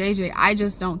about JJ. I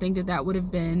just don't think that that would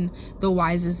have been the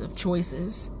wisest of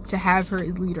choices to have her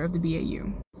as leader of the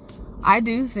BAU. I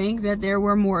do think that there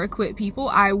were more equipped people.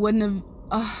 I wouldn't have,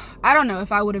 I don't know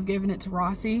if I would have given it to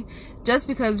Rossi, just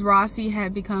because Rossi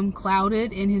had become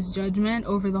clouded in his judgment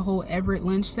over the whole Everett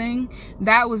Lynch thing.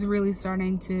 That was really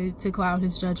starting to cloud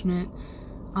his judgment.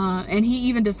 And he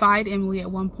even defied Emily at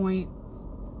one point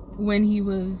when he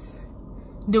was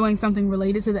doing something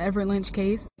related to the Everett Lynch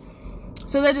case.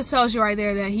 So that just tells you right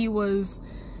there that he was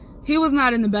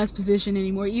not in the best position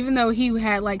anymore. Even though he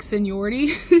had like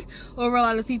seniority over a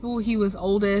lot of people, he was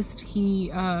oldest.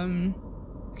 He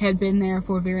had been there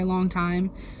for a very long time.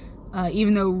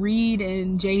 Even though Reed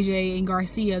and JJ and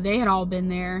Garcia, they had all been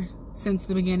there since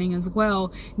the beginning as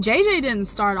well. JJ didn't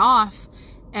start off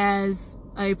as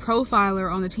a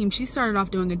profiler on the team. She started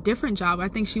off doing a different job. I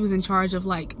think she was in charge of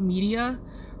like media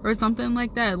or something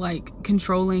like that, like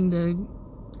controlling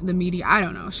the media. I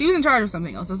don't know. She was in charge of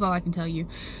something else. That's all I can tell you.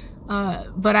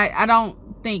 But I don't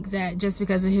think that just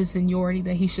because of his seniority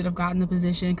that he should have gotten the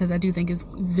position, because I do think his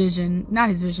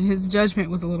judgment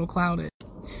was a little clouded.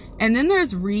 And then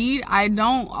there's Reed. I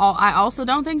also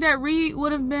don't think that Reed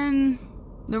would have been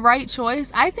the right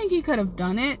choice. I think he could have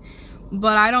done it,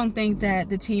 but I don't think that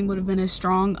the team would have been as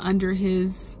strong under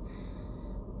his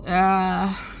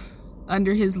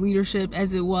leadership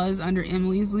as it was under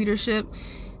Emily's leadership,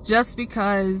 just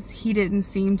because he didn't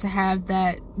seem to have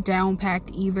that down packed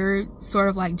either, sort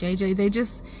of like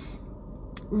JJ.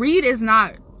 Reed is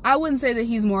not, I wouldn't say that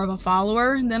he's more of a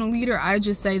follower than a leader. I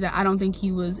just say that I don't think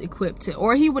he was equipped to,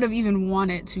 or he would have even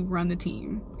wanted to run the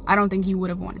team. I don't think he would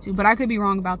have wanted to, but I could be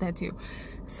wrong about that too.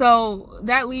 So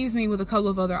that leaves me with a couple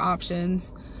of other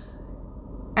options.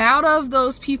 Out of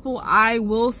those people, I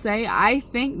will say I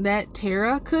think that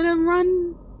Tara could have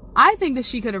run. I think that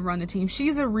she could have run the team.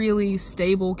 She's a really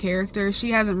stable character.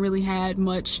 She hasn't really had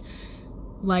much,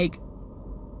 like,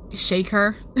 shake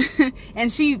her.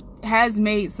 And she has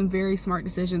made some very smart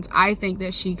decisions. I think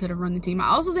that she could have run the team. I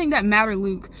also think that Matt or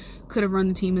Luke could have run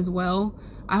the team as well.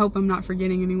 I hope I'm not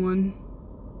forgetting anyone.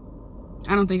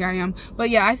 I don't think I am.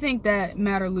 But yeah, I think that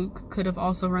Matt or Luke could have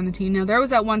also run the team. Now, there was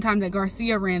that one time that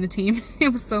Garcia ran the team. It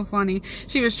was so funny.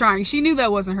 She was trying. She knew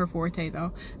that wasn't her forte,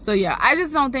 though. So yeah, I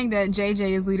just don't think that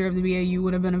JJ as leader of the BAU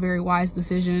would have been a very wise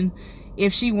decision.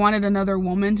 If she wanted another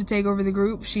woman to take over the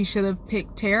group, she should have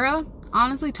picked Tara.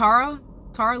 Honestly, Tara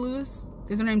Lewis?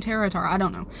 Is her name Tara or Tara? I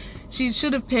don't know. She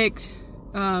should have picked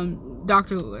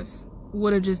Dr. Lewis.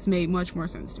 Would have just made much more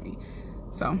sense to me.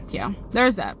 So yeah,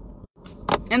 there's that.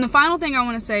 And the final thing I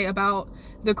want to say about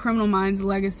the Criminal Minds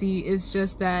legacy is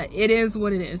just that it is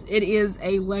what it is. It is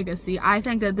a legacy. I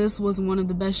think that this was one of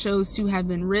the best shows to have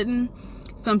been written.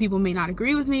 Some people may not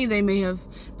agree with me. They may have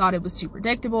thought it was too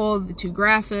predictable, too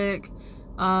graphic.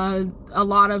 A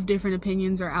lot of different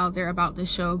opinions are out there about this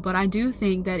show, but I do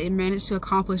think that it managed to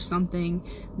accomplish something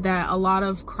that a lot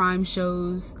of crime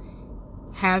shows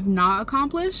have not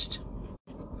accomplished.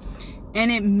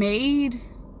 And it made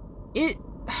it...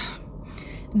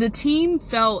 The team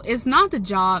felt, it's not the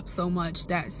job so much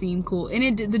that seemed cool,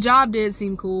 and the job did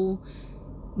seem cool,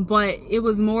 but it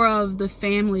was more of the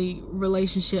family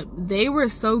relationship. They were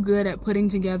so good at putting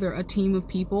together a team of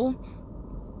people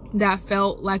that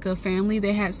felt like a family.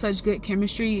 They had such good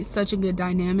chemistry, such a good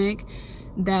dynamic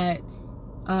that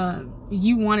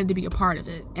you wanted to be a part of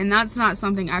it. And that's not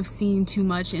something I've seen too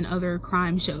much in other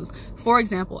crime shows. For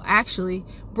example, actually,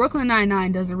 Brooklyn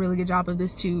Nine-Nine does a really good job of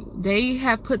this too. They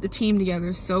have put the team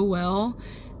together so well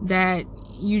that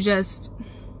you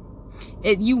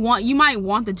might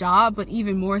want the job, but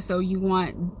even more so you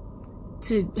want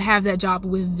to have that job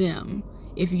with them,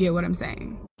 if you get what I'm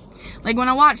saying. Like when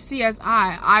I watched CSI,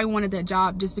 I wanted that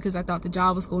job just because I thought the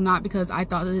job was cool, not because I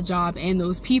thought that the job and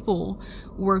those people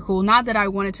were cool. Not that I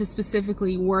wanted to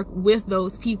specifically work with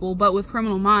those people, but with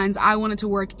Criminal Minds, I wanted to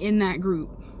work in that group.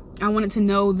 I wanted to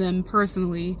know them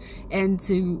personally and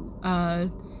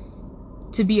to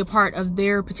be a part of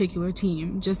their particular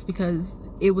team just because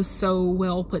it was so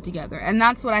well put together. And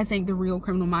that's what I think the real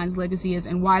Criminal Minds legacy is,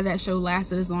 and why that show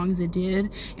lasted as long as it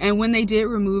did. And when they did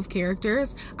remove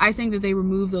characters, I think that they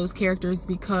removed those characters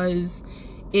because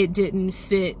it didn't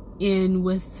fit in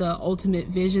with the ultimate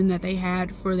vision that they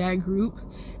had for that group.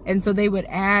 And so they would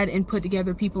add and put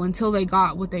together people until they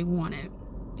got what they wanted,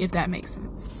 if that makes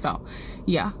sense. So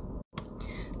yeah,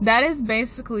 that is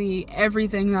basically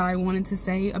everything that I wanted to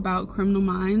say about Criminal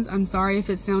Minds. I'm sorry if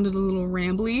it sounded a little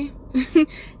rambly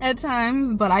at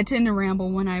times, but I tend to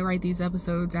ramble when I write these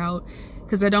episodes out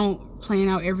because I don't plan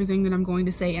out everything that I'm going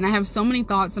to say, and I have so many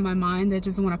thoughts in my mind that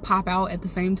just want to pop out at the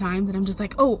same time that I'm just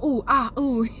like, you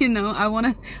know, I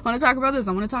want to talk about this,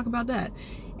 I want to talk about that,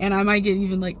 and I might get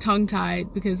even like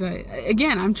tongue-tied because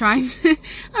I'm trying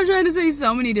to say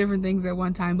so many different things at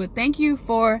one time. But thank you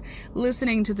for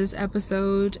listening to this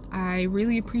episode. I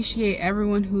really appreciate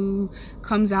everyone who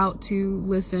comes out to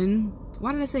listen.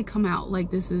 Why did I say come out?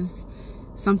 Like this is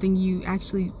something you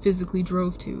actually physically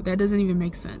drove to. That doesn't even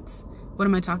make sense. What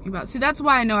am I talking about? See, that's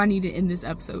why I know I need to end this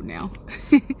episode now.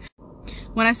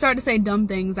 When I start to say dumb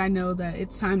things, I know that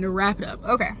it's time to wrap it up.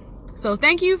 Okay, so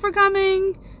thank you for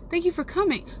coming. Thank you for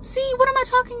coming. See, what am I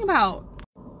talking about?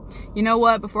 You know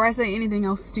what? Before I say anything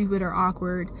else stupid or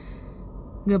awkward,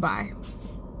 goodbye.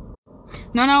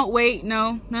 No, wait,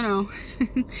 no.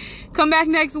 Come back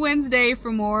next Wednesday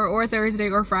for more, or Thursday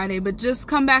or Friday, but just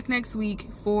come back next week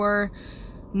for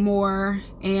more,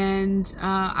 and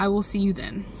I will see you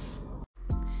then.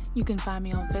 You can find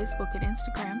me on Facebook and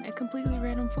Instagram at Completely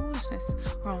Random Foolishness,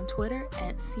 or on Twitter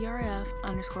at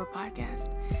CRF_podcast.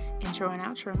 Intro and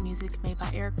outro music made by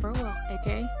Eric Burwell,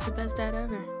 aka The Best Dad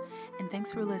Ever. And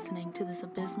thanks for listening to this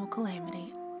abysmal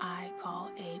calamity I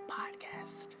call a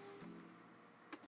podcast.